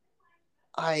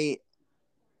I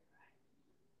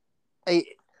I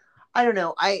I don't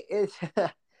know.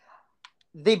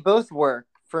 They both work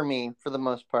for me for the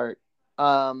most part.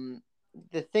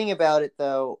 The thing about it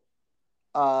though,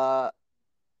 uh,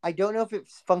 I don't know if it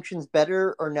functions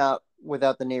better or not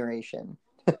without the narration.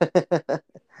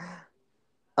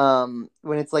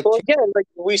 When it's like Well, again, like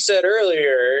we said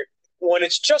earlier, when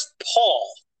it's just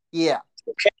Paul, yeah,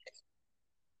 okay.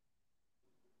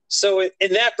 So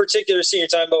in that particular scene, you're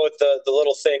talking about with the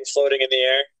little thing floating in the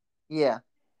air. yeah,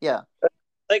 yeah,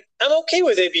 Like I'm okay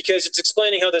with it because it's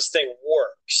explaining how this thing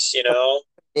works,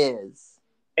 is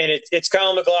and it's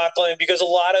Kyle MacLachlan because a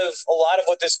lot of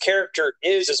what this character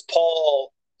is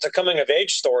Paul. It's a coming of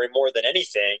age story more than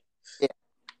anything yeah,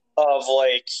 of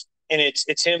like, and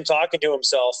it's him talking to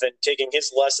himself and taking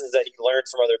his lessons that he learned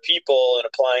from other people and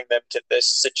applying them to this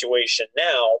situation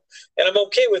now. And I'm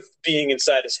okay with being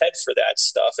inside his head for that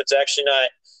stuff. It's actually not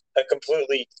a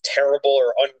completely terrible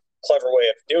or unclever way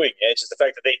of doing it. It's just the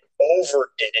fact that they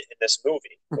overdid it in this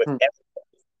movie with everything.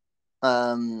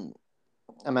 um,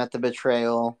 I'm at the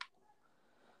betrayal.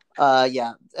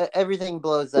 Yeah, everything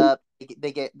blows up.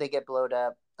 They get blowed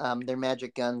up. Their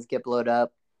magic guns get blowed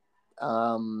up.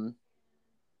 Um,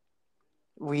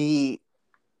 we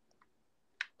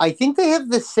I think they have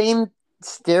the same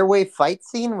stairway fight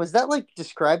scene. Was that like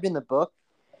described in the book?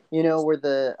 Where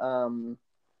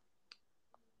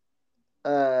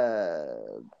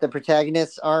the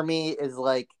protagonist's army is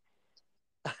like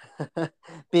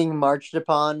being marched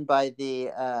upon by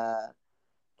the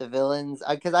villains.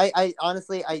 Because I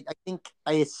honestly I think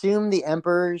I assume the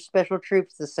Emperor's special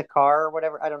troops, the Sakar or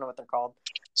whatever. I don't know what they're called.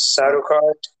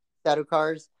 Sardaukar.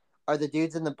 Sadukars are the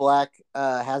dudes in the black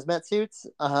hazmat suits.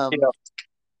 Yeah.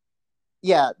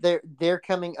 Yeah, they're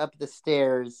coming up the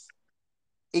stairs.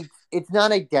 It's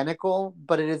not identical,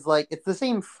 but it is like it's the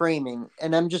same framing,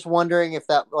 and I'm just wondering if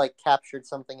that like captured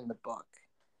something in the book.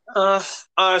 Uh,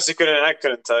 Honestly, I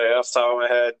couldn't tell you off the top of my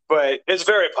head, but it's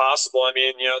very possible. I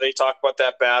mean, they talk about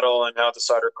that battle and how the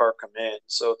Sardaukar come in,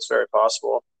 so it's very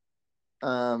possible.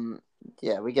 Um,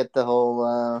 yeah, we get the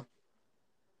whole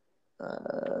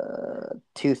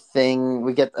tooth thing.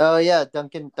 We get oh yeah,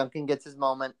 Duncan gets his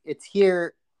moment. It's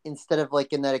here. instead of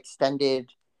like in that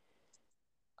extended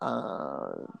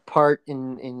part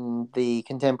in the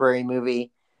contemporary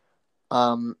movie.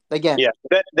 Again, Yeah,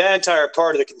 that entire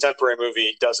part of the contemporary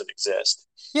movie doesn't exist.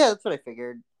 yeah, that's what I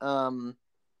figured.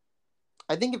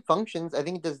 I think it functions. I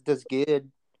think it does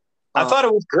good. I Um, thought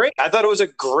it was great. I thought it was a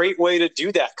great way to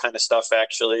do that kind of stuff,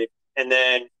 actually. And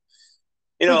then,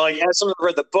 like as someone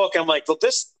read the book, I'm like, well,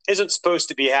 this isn't supposed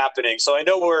to be happening, so I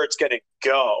know where it's going to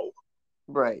go.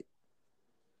 right.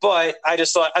 But I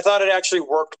thought it actually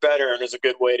worked better and was a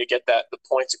good way to get the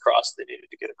points across they needed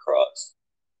to get across.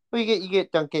 Well, you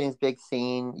get Duncan in his big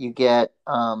scene. You get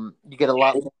a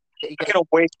lot more. You I get, can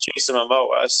wait Jason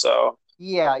Momoa, so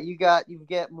yeah, you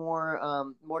get more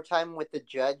time with the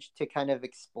judge to kind of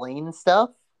explain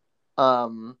stuff.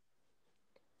 Um,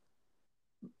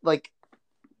 like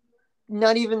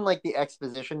not even like the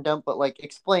exposition dump, but like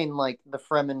explain like the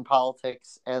Fremen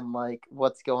politics and like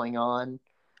what's going on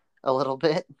a little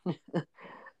bit.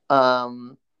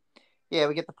 um, yeah,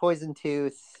 we get the poison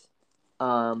tooth.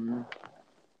 Um,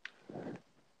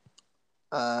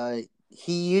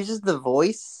 he uses the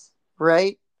voice,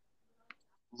 right?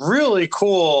 really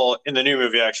cool in the new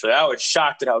movie. Actually, I was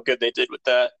shocked at how good they did with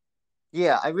that.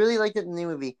 Yeah, I really liked it in the new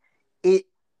movie. It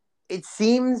it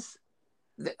seems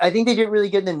I think they did really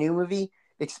good in the new movie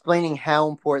explaining how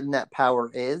important that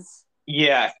power is.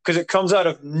 Yeah, because it comes out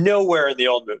of nowhere in the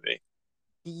old movie.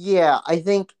 Yeah, I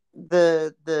think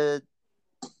the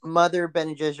mother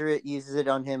Bene Gesserit uses it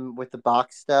on him with the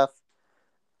box stuff.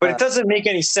 But it doesn't make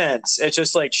any sense. It's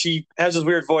just like she has this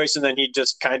weird voice, and then he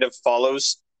just kind of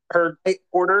follows her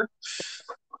order.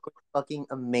 Fucking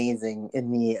amazing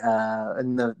in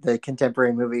the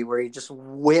contemporary movie where he just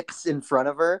whips in front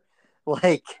of her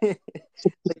like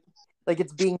like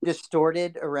it's being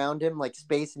distorted around him like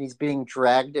space and he's being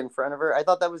dragged in front of her. I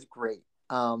thought that was great.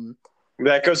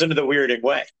 That goes into the weirding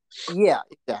way. Yeah,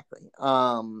 exactly.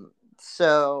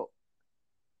 So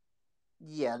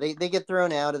yeah, they get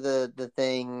thrown out of the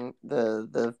thing,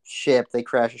 the ship, they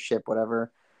crash a ship,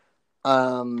 whatever.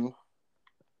 um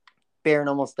Baron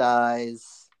almost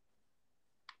dies.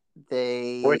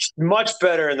 They Which much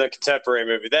better in the contemporary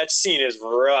movie. That scene is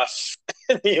rough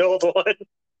in the old one.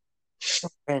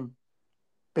 and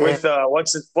With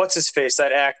what's his face?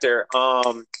 That actor.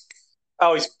 Oh,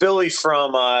 he's Billy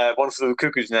from One Flew Over the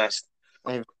Cuckoo's Nest,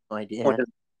 I have no which idea. is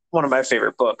one of my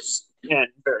favorite books and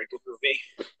very good movie.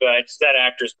 But that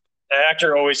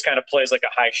actor always kind of plays like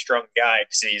a high strung guy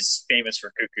because he's famous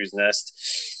for Cuckoo's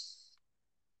Nest.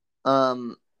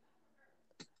 um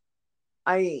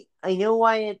I know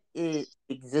why it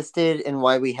existed and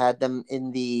why we had them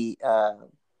in the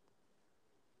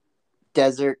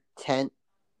desert tent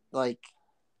like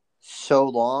so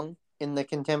long in the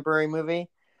contemporary movie.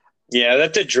 Yeah,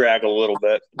 that did drag a little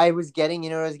bit. I was getting, you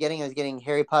know what I was getting? I was getting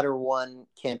Harry Potter 1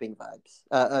 camping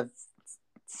vibes.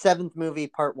 Seventh movie,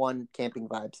 part 1 camping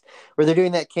vibes, where they're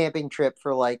doing that camping trip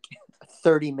for like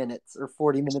 30 minutes or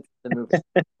 40 minutes of the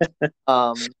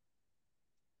movie.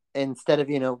 Instead of,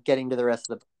 getting to the rest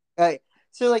of the.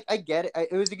 So like I get it.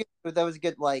 It was a good. That was a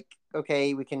good. Like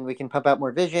okay, we can pump out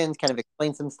more visions, kind of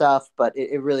explain some stuff, but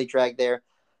it really dragged there.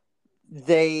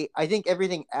 I think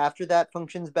everything after that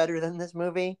functions better than this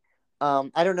movie.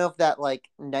 I don't know if that like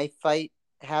knife fight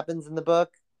happens in the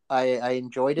book. I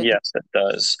enjoyed it. Yes, it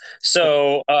does.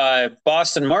 So,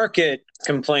 Boston Market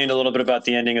complained a little bit about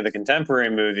the ending of the contemporary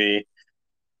movie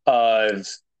of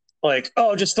like,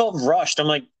 oh, it just felt rushed. I'm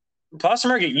like, Boston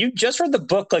Market, you just read the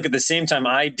book like at the same time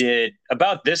I did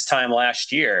about this time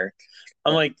last year.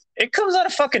 I'm like, it comes out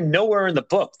of fucking nowhere in the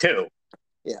book too.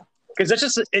 Yeah. Because that's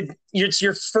just it's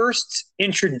your first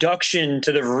introduction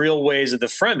to the real ways of the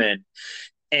Fremen,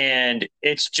 and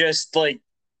it's just like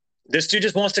this dude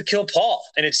just wants to kill Paul,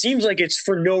 and it seems like it's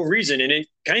for no reason, and it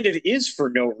kind of is for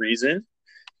no reason,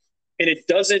 and it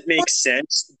doesn't make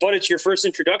sense. But it's your first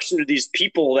introduction to these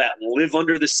people that live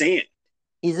under the sand.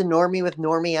 He's a normie with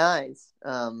normie eyes.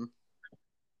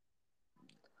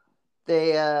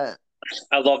 They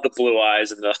I love the blue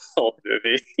eyes in the whole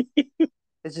movie.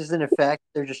 It's just an effect.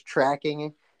 They're just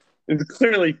tracking. It's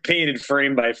clearly painted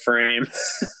frame by frame.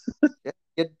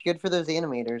 Good for those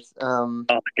animators. Oh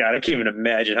my god, I can't even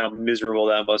imagine how miserable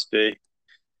that must be.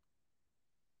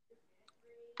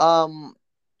 Um,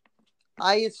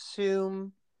 I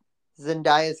assume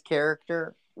Zendaya's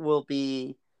character will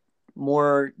be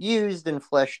more used and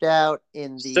fleshed out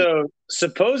in the So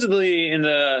supposedly in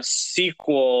the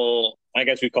sequel, I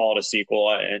guess we call it a sequel,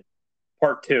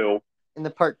 part two,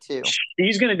 part 2.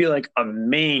 he's going to be like a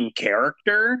main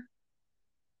character.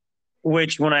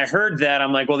 Which when I heard that,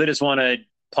 I'm like, well, they just want to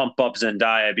pump up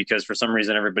Zendaya because for some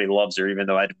reason everybody loves her, even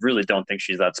though I really don't think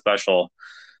she's that special.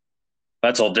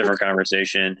 That's a whole different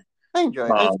conversation. I enjoy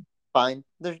it. It's Um, fine.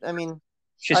 I mean,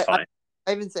 she's I fine.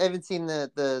 I haven't seen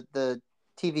the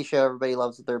TV show everybody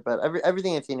loves with her, but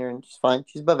everything I've seen her in, she's fine.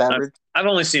 She's above I've, average. I've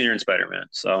only seen her in Spider-Man,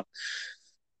 so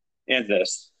and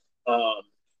this. Um,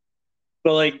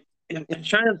 but like, I'm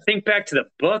trying to think back to the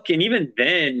book, and even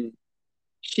then,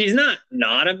 she's not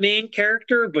a main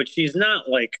character, but she's not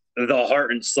like the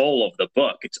heart and soul of the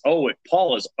book. It's always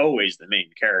Paul is always the main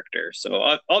character.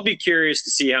 So I'll be curious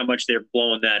to see how much they're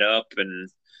blowing that up and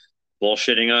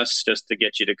bullshitting us just to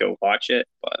get you to go watch it.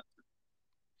 But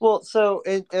Well, so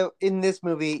in this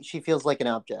movie, she feels like an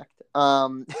object.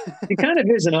 he kind of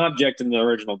is an object in the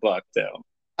original book, though.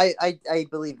 I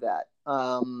believe that.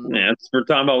 Yeah, we're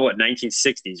talking about what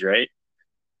 1960s, right?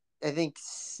 I think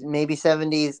maybe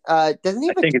 70s. Doesn't he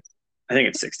I have a think it's I think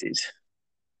it's 60s.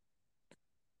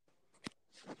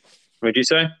 What'd you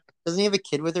say? doesn't he have a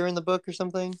kid with her in the book or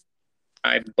something?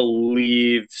 I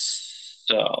believe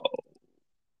so.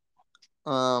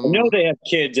 I know Um, they have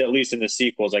kids at least in the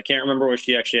sequels. I can't remember if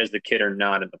she actually has the kid or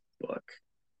not in the book.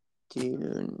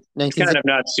 June It's 19 kind of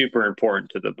not super important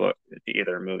to the book,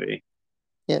 either movie.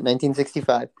 yeah,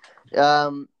 1965.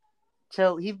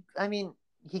 So I mean,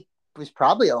 he was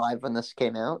probably alive when this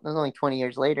came out. It was only 20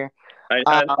 years later. I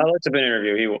looked up an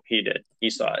interview. He did. He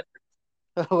saw it.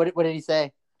 What did he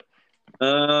say?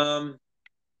 Um,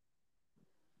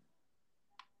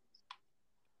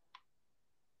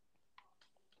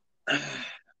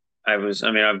 I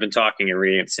mean, I've been talking and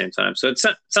reading at the same time, so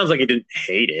sounds like he didn't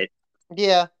hate it.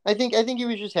 Yeah, I think he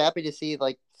was just happy to see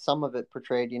like some of it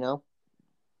portrayed, you know.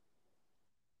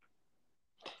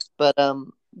 But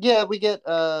yeah, we get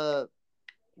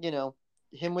you know,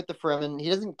 him with the Fremen. He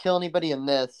doesn't kill anybody in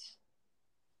this.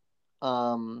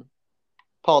 Um,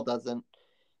 Paul doesn't.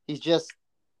 He's just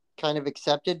kind of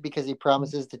accepted because he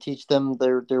promises to teach them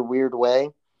their weird way.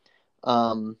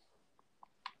 Um,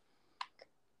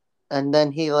 and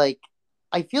then he like,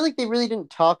 I feel like they really didn't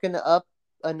talk up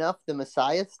enough the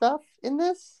Messiah stuff in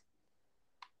this.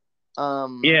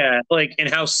 Um, Yeah, like, and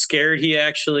how scared he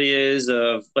actually is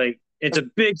of like it's a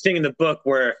big thing in the book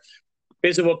where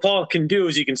basically what Paul can do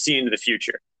is he can see into the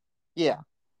future. yeah,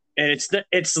 And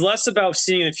it's less about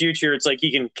seeing the future. It's like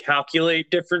he can calculate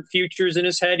different futures in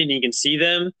his head and he can see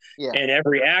them. yeah, And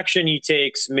every action he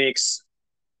takes makes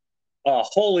a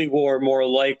holy war more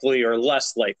likely or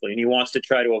less likely. And he wants to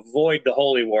try to avoid the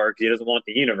holy war because he doesn't want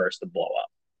the universe to blow up.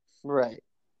 right.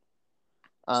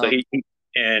 So Um,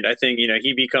 and I think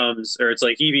he becomes, or it's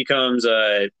like he becomes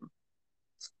a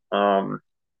um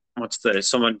what's the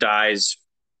someone dies.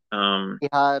 he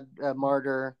had a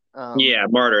martyr. Yeah,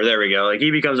 martyr. There we go. Like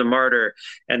he becomes a martyr,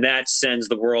 and that sends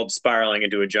the world spiraling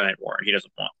into a giant war, and he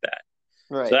doesn't want that.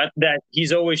 So Right. that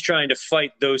he's always trying to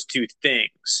fight those two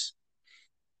things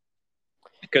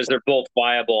because they're both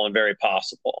viable and very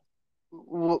possible.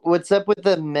 What's up with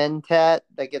the mentat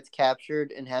that gets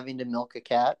captured and having to milk a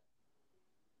cat?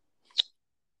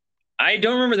 I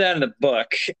don't remember that in the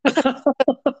book.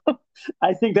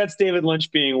 I think that's David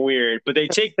Lynch being weird, but they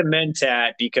take the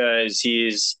Mentat because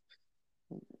he's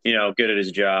good at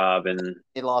his job, and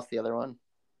He lost the other one.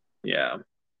 yeah.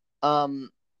 Um,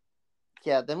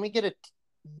 yeah. Then we get a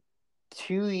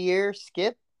 2 year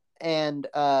skip, and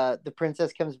the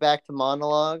princess comes back to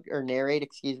monologue or narrate.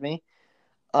 Excuse me.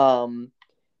 Um,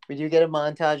 we do get a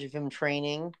montage of him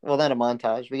training. Well, not a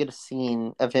montage. We get a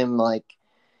scene of him like,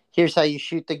 here's how you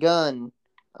shoot the gun.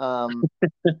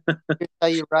 Here's how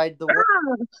you ride the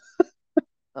whip.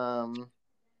 Um,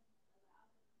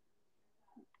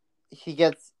 he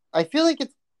gets. I feel like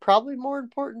it's probably more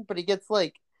important, but he gets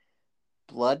like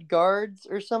blood guards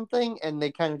or something, and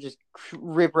they kind of just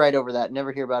rip right over that.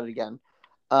 Never hear about it again.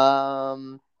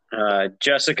 Um,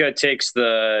 Jessica takes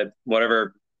the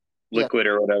whatever yeah, liquid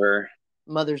or whatever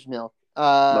mother's milk.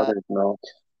 mother's milk,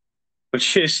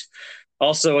 which is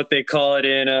also what they call it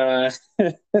in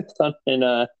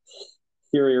in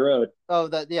Fury Road. Oh,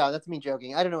 that's me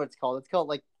joking. I don't know what it's called. It's called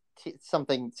like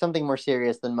something more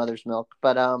serious than mother's milk.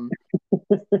 But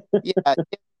yeah,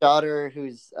 daughter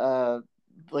who's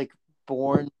like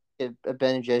born a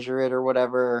Bene Gesserit or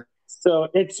whatever. So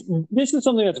this is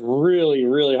something that's really,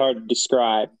 really hard to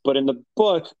describe. But in the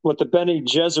book, what the Bene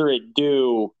Gesserit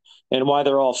do and why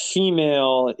they're all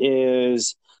female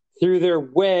is through their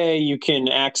way you can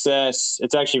access.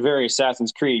 It's actually very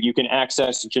Assassin's Creed. You can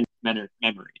access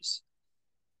memories.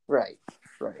 Right,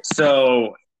 right,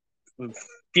 So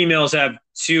females have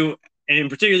two, and in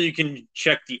particular, you can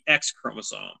check the X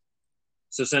chromosome.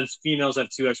 So since females have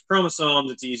two X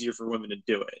chromosomes, it's easier for women to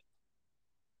do it.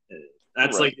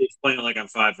 That's right. like the Explain It Like I'm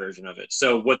Five version of it.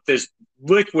 So what this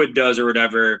liquid does or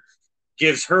whatever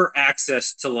gives her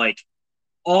access to like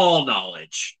all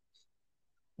knowledge.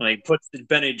 Like puts the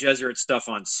Bene Gesserit stuff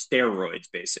on steroids,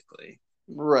 basically.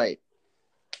 Right.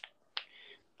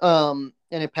 And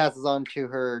it passes on to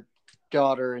her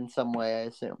daughter in some way, I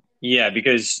assume. Yeah,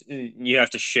 because you have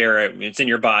to share it. It's in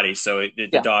your body, so the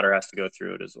daughter has to go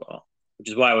through it as well. Which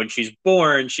is why when she's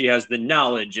born, she has the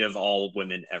knowledge of all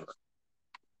women ever.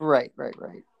 Right.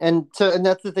 And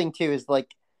that's the thing too, is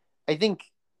like, I think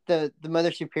the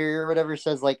Mother Superior or whatever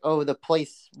says like, oh, the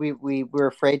place we're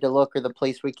afraid to look, or the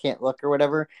place we can't look, or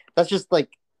whatever. That's just like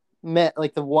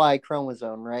like the Y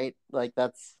chromosome, right? Like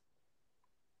that's.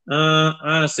 I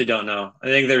honestly don't know. I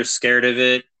think they're scared of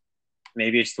it.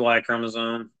 Maybe it's the Y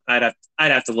chromosome. I'd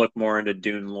have to look more into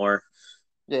Dune lore.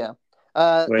 Yeah.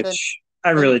 Which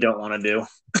I really don't want to do.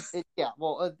 Then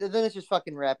it's just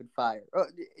fucking rapid fire.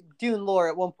 Dune lore,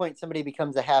 at one point somebody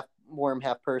becomes a half worm,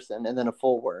 half person, and then a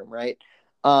full worm, right?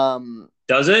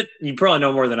 Does it? You probably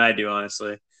know more than I do,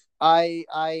 honestly.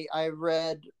 I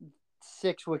read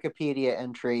 6 Wikipedia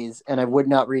entries, and I would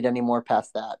not read any more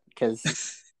past that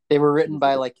because they were written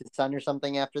by like his son or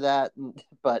something after that.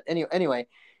 But anyway,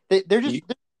 they're just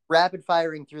rapid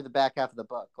firing through the back half of the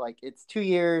book. Like it's 2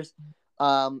 years.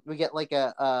 We get like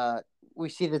we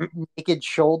see the naked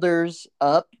shoulders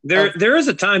up. There is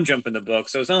a time jump in the book,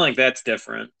 so it's not like that's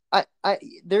different.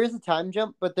 There is a time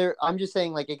jump, but I'm just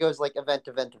saying like it goes like event.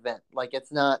 Like it's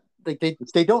not like they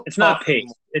don't. It's not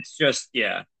paced. It's just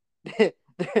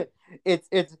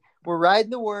it's we're riding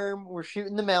the worm, we're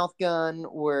shooting the mouth gun,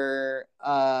 we're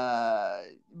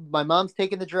my mom's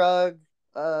taking the drug,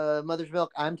 mother's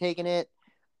milk, I'm taking it.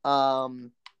 Now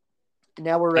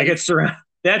we're ready. I get surrounded.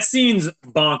 That scene's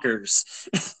bonkers.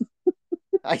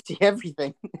 I see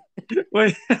everything.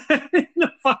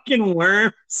 The fucking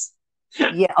worms.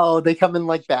 Yeah. Oh, they come in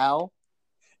like bow.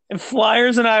 And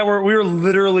Flyers and I we were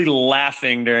literally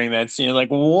laughing during that scene. Like,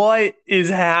 what is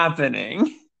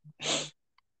happening?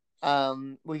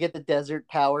 We get the desert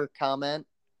power comment.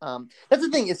 That's the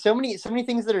thing. Is so many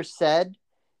things that are said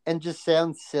and just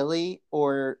sound silly,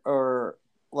 or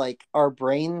like our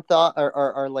brain thought,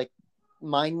 or like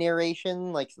mind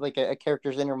narration, like a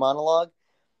character's inner monologue,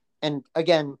 and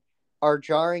again, are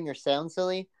jarring or sound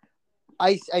silly.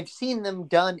 I've seen them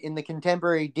done in the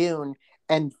contemporary Dune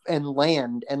and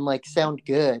land and like sound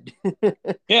good.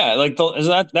 Yeah, like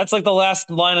that's like the last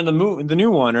line of the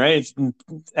new one, right? It's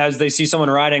as they see someone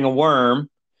riding a worm.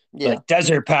 Yeah, like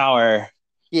desert power.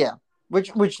 Yeah,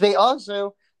 which they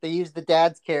use the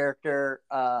dad's character,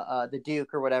 the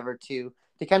Duke or whatever, to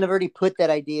kind of already put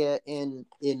that idea in.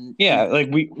 Yeah,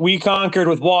 like we conquered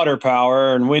with water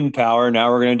power and wind power. Now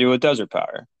we're gonna do it with desert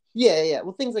power. Yeah.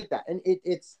 Well, things like that, and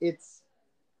it's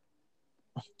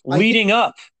leading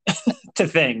up to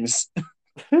things.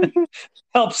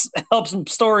 helps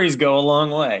stories go a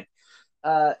long way.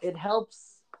 It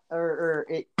helps, or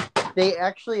it. They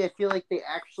actually, I feel like they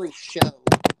actually show.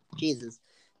 Jesus,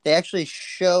 they actually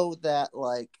show that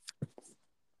like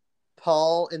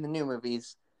Paul in the new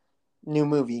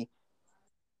movie.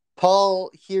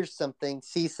 Paul hears something,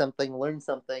 sees something, learns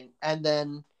something, and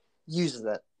then uses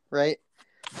it, right?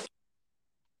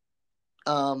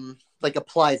 Like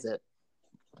applies it.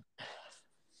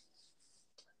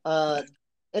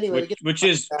 Anyway, which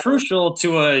is crucial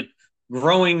to a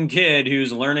growing kid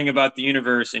who's learning about the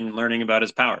universe and learning about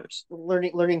his powers.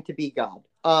 Learning to be God.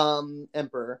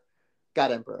 Emperor.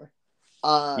 God Emperor.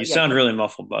 You sound really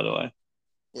muffled, by the way.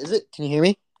 Is it? Can you hear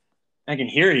me? I can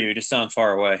hear you. You just sound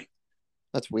far away.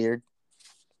 That's weird.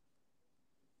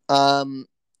 Anyway,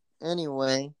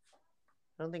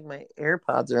 I don't think my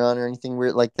AirPods are on or anything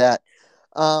weird like that.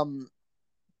 So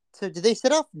did they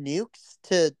set off nukes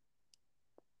to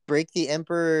break the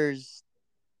Emperor's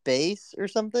base or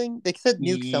something? They said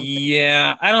nuke something.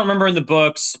 Yeah, I don't remember in the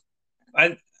books.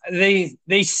 They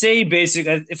say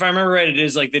basically, if I remember right, it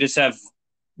is like they just have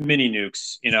mini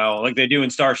nukes, like they do in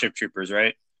Starship Troopers,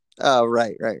 right? Oh,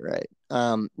 right.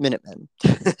 Minutemen.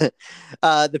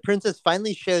 The princess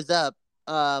finally shows up.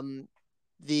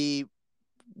 The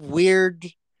weird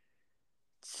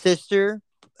sister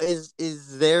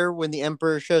is there when the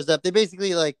Emperor shows up. They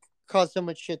basically like cause so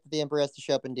much shit that the Emperor has to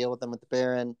show up and deal with them with the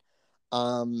Baron.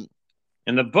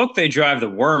 In the book, they drive the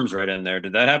worms right in there.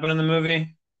 Did that happen in the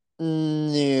movie?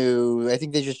 No, I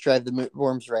think they just drive the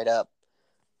worms right up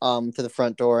to the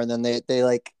front door, and then they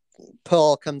like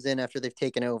Paul comes in after they've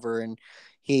taken over, and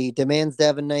he demands to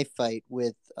have a knife fight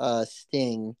with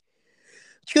Sting,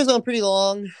 which goes on pretty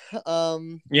long.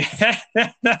 Yeah,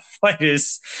 that fight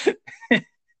is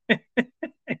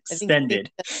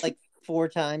extended. I think like 4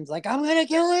 times, like I'm gonna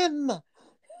kill him.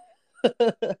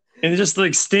 And just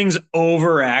like Sting's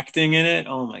overacting in it.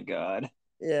 Oh my god.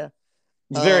 Yeah.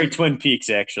 It's very Twin Peaks,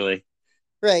 actually.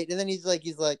 Right, and then he's like,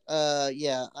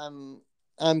 yeah,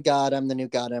 I'm God. I'm the new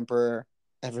God Emperor.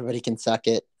 Everybody can suck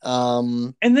it.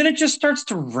 And then it just starts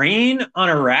to rain on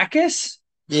Arrakis.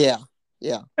 Yeah.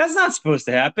 That's not supposed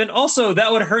to happen. Also,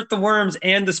 that would hurt the worms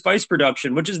and the spice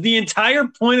production, which is the entire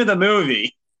point of the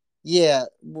movie. Yeah,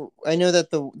 I know that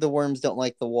the worms don't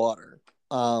like the water.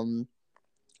 It's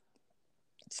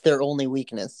their only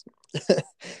weakness.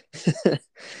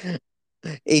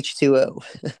 H2O.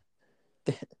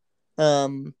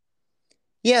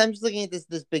 Yeah, I'm just looking at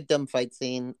this big dumb fight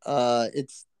scene.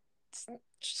 It's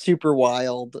super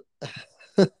wild.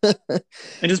 It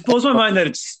just blows my mind that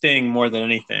it's Sting more than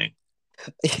anything.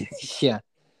 Yeah.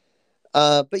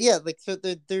 But yeah, like so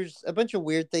there's a bunch of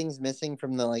weird things missing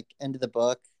from the like end of the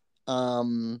book.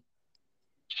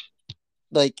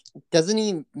 Like doesn't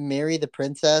he marry the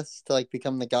princess to like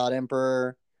become the God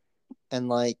Emperor? And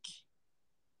like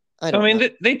I don't know.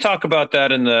 They talk about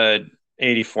that in the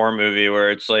 84 movie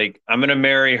where it's like, I'm going to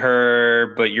marry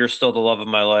her, but you're still the love of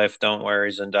my life. Don't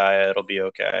worry, Zendaya. It'll be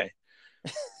okay.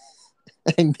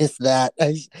 I missed that.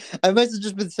 I must have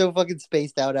just been so fucking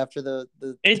spaced out after the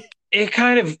It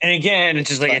kind of, and again, it's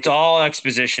just like, it's all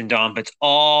exposition dump. It's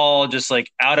all just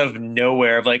like out of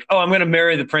nowhere of like, oh, I'm going to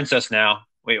marry the princess now.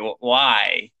 Wait,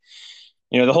 why?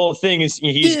 The whole thing is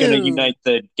he's going to unite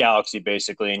the galaxy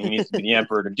basically, and he needs to be the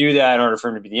emperor to do that. In order for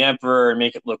him to be the emperor and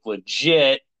make it look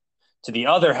legit to the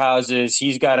other houses,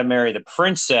 he's got to marry the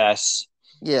princess.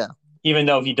 Yeah. Even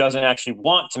though he doesn't actually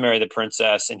want to marry the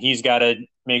princess, and he's got to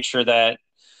make sure that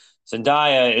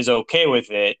Zendaya is okay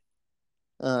with it.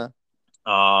 And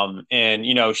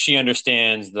she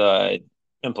understands the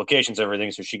implications of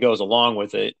everything, so she goes along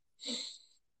with it.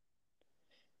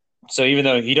 So even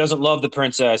though he doesn't love the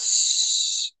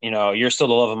princess, you're still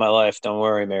the love of my life. Don't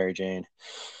worry, Mary Jane.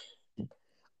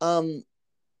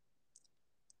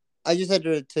 I just had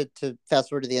to fast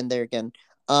forward to the end there again.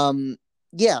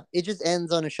 Yeah, it just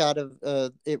ends on a shot of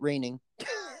it raining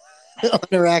on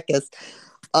Arrakis.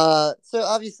 So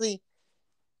obviously,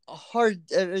 hard.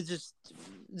 Just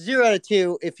 0 out of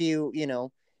 2 if you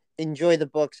enjoy the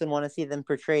books and want to see them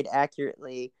portrayed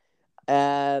accurately.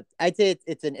 I'd say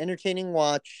it's an entertaining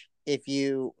watch if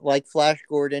you like Flash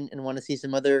Gordon and want to see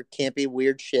some other campy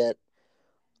weird shit.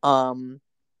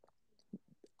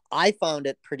 I found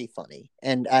it pretty funny,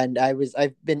 and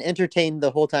I've been entertained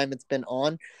the whole time it's been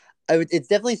on. It's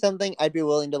definitely something I'd be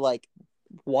willing to like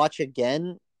watch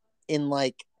again in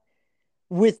like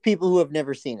with people who have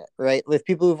never seen it, right? With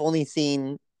people who've only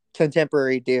seen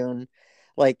contemporary Dune,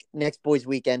 like Next Boys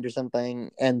Weekend or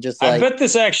something, and just like I bet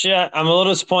this actually. I'm a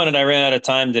little disappointed. I ran out of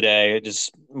time today.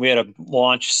 We had a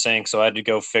launch sync, so I had to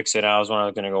go fix it. I was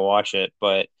going to go watch it,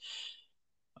 but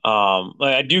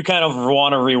I do kind of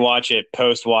want to rewatch it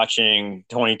post watching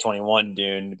 2021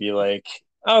 Dune to be like,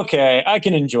 okay, I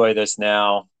can enjoy this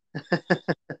now.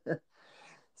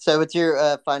 So, what's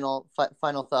your final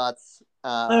thoughts?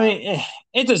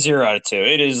 It's a 0 out of 2.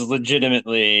 It is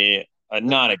legitimately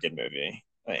not a good movie.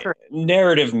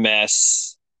 Narrative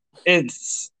mess.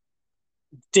 It's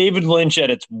David Lynch at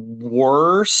its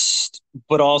worst,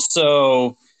 but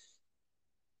also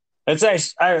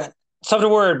it's tough to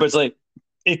word, but it's like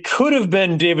it could have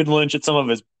been David Lynch at some of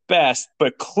his best,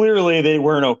 but clearly they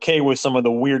weren't okay with some of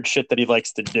the weird shit that he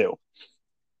likes to do.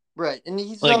 Right, and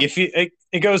he's like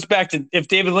it goes back to if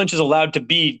David Lynch is allowed to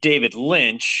be David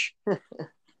Lynch,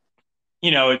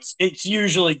 it's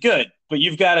usually good, but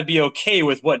you've got to be okay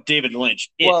with what David Lynch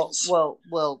is.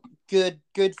 Well, good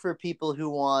for people who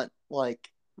want like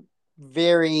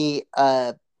very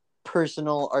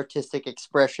personal artistic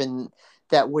expression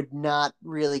that would not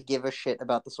really give a shit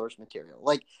about the source material.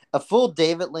 Like a full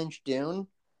David Lynch Dune,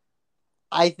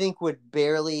 I think would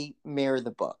barely mirror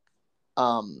the book.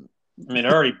 It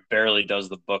already barely does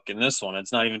the book in this one.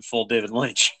 It's not even full David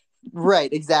Lynch.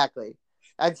 Right, exactly.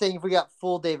 I'm saying if we got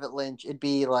full David Lynch, it'd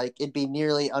be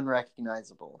nearly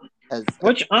unrecognizable.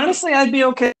 Which honestly, I'd be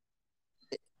okay.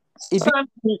 Sometimes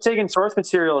you're taking source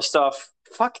material stuff.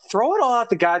 Fuck, throw it all out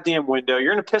the goddamn window.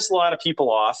 You're gonna piss a lot of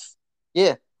people off.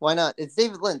 Yeah, why not? It's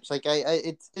David Lynch. Like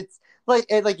it's like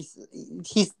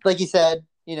he's like you said.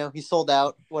 He sold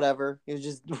out. Whatever. He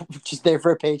was just there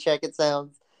for a paycheck. It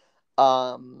sounds.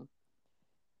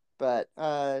 But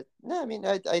no, I mean,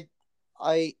 I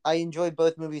enjoy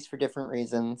both movies for different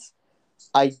reasons.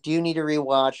 I do need to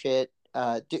rewatch it.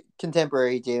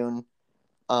 Contemporary Dune.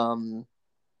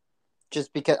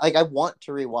 Just because I want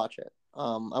to rewatch it.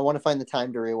 I want to find the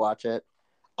time to rewatch it.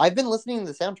 I've been listening to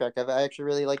the soundtrack. I actually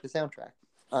really like the soundtrack.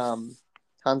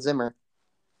 Hans Zimmer.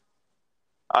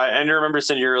 I remember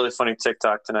sending you a really funny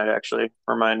TikTok tonight. Actually,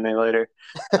 remind me later.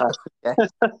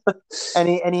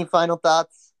 Any final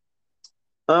thoughts?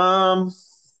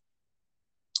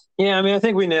 Yeah, I mean, I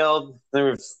think we nailed.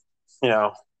 We've, you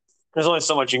know, there's only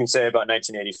so much you can say about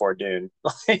 1984 Dune.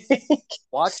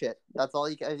 Watch it. That's all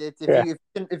you can. Yeah.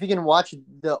 If you can watch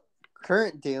the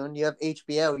current Dune, you have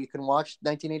HBO. You can watch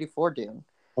 1984 Dune.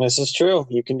 This is true.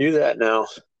 You can do that now.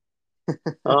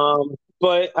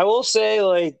 But I will say,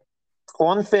 like,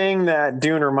 one thing that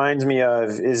Dune reminds me of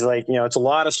is like, it's a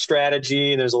lot of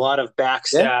strategy. There's a lot of Yeah,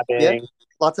 yeah. backstabbing,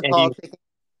 Lots of and politics.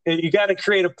 you got to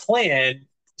create a plan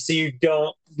so you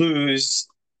don't lose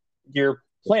your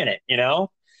planet.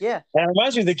 Yeah. And it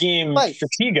reminds me of the game Spice.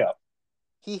 Stratego.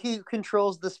 He who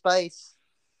controls the spice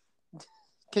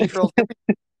controls.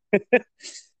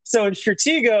 So in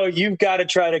Stratego, you've got to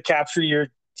try to capture your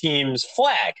team's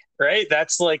flag, right?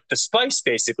 That's like the spice,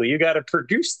 basically. You got to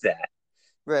produce that.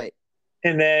 Right.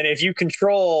 And then if you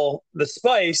control the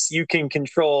spice, you can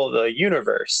control the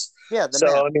universe. Yeah. So,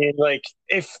 Map. I mean, like,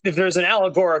 if there's an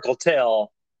allegorical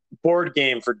tale board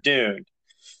game for Dune,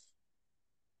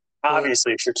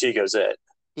 obviously Stratego's it.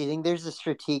 Do you think there's a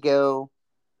Stratego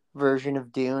version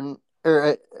of Dune,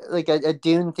 or a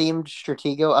Dune themed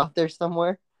Stratego out there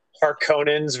somewhere?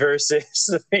 Harkonnens versus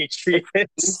the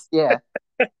Patriots. Yeah.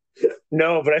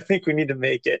 No, but I think we need to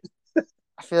make it.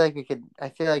 I feel like we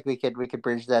could. We could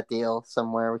bridge that deal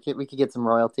somewhere. We could get some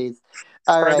royalties.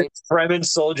 All right. Fremen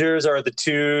soldiers are the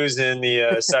twos, and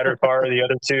the Saturn car are the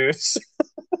other twos.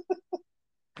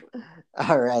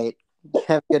 All right.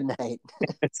 Have a good night.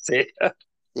 See ya.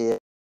 See ya.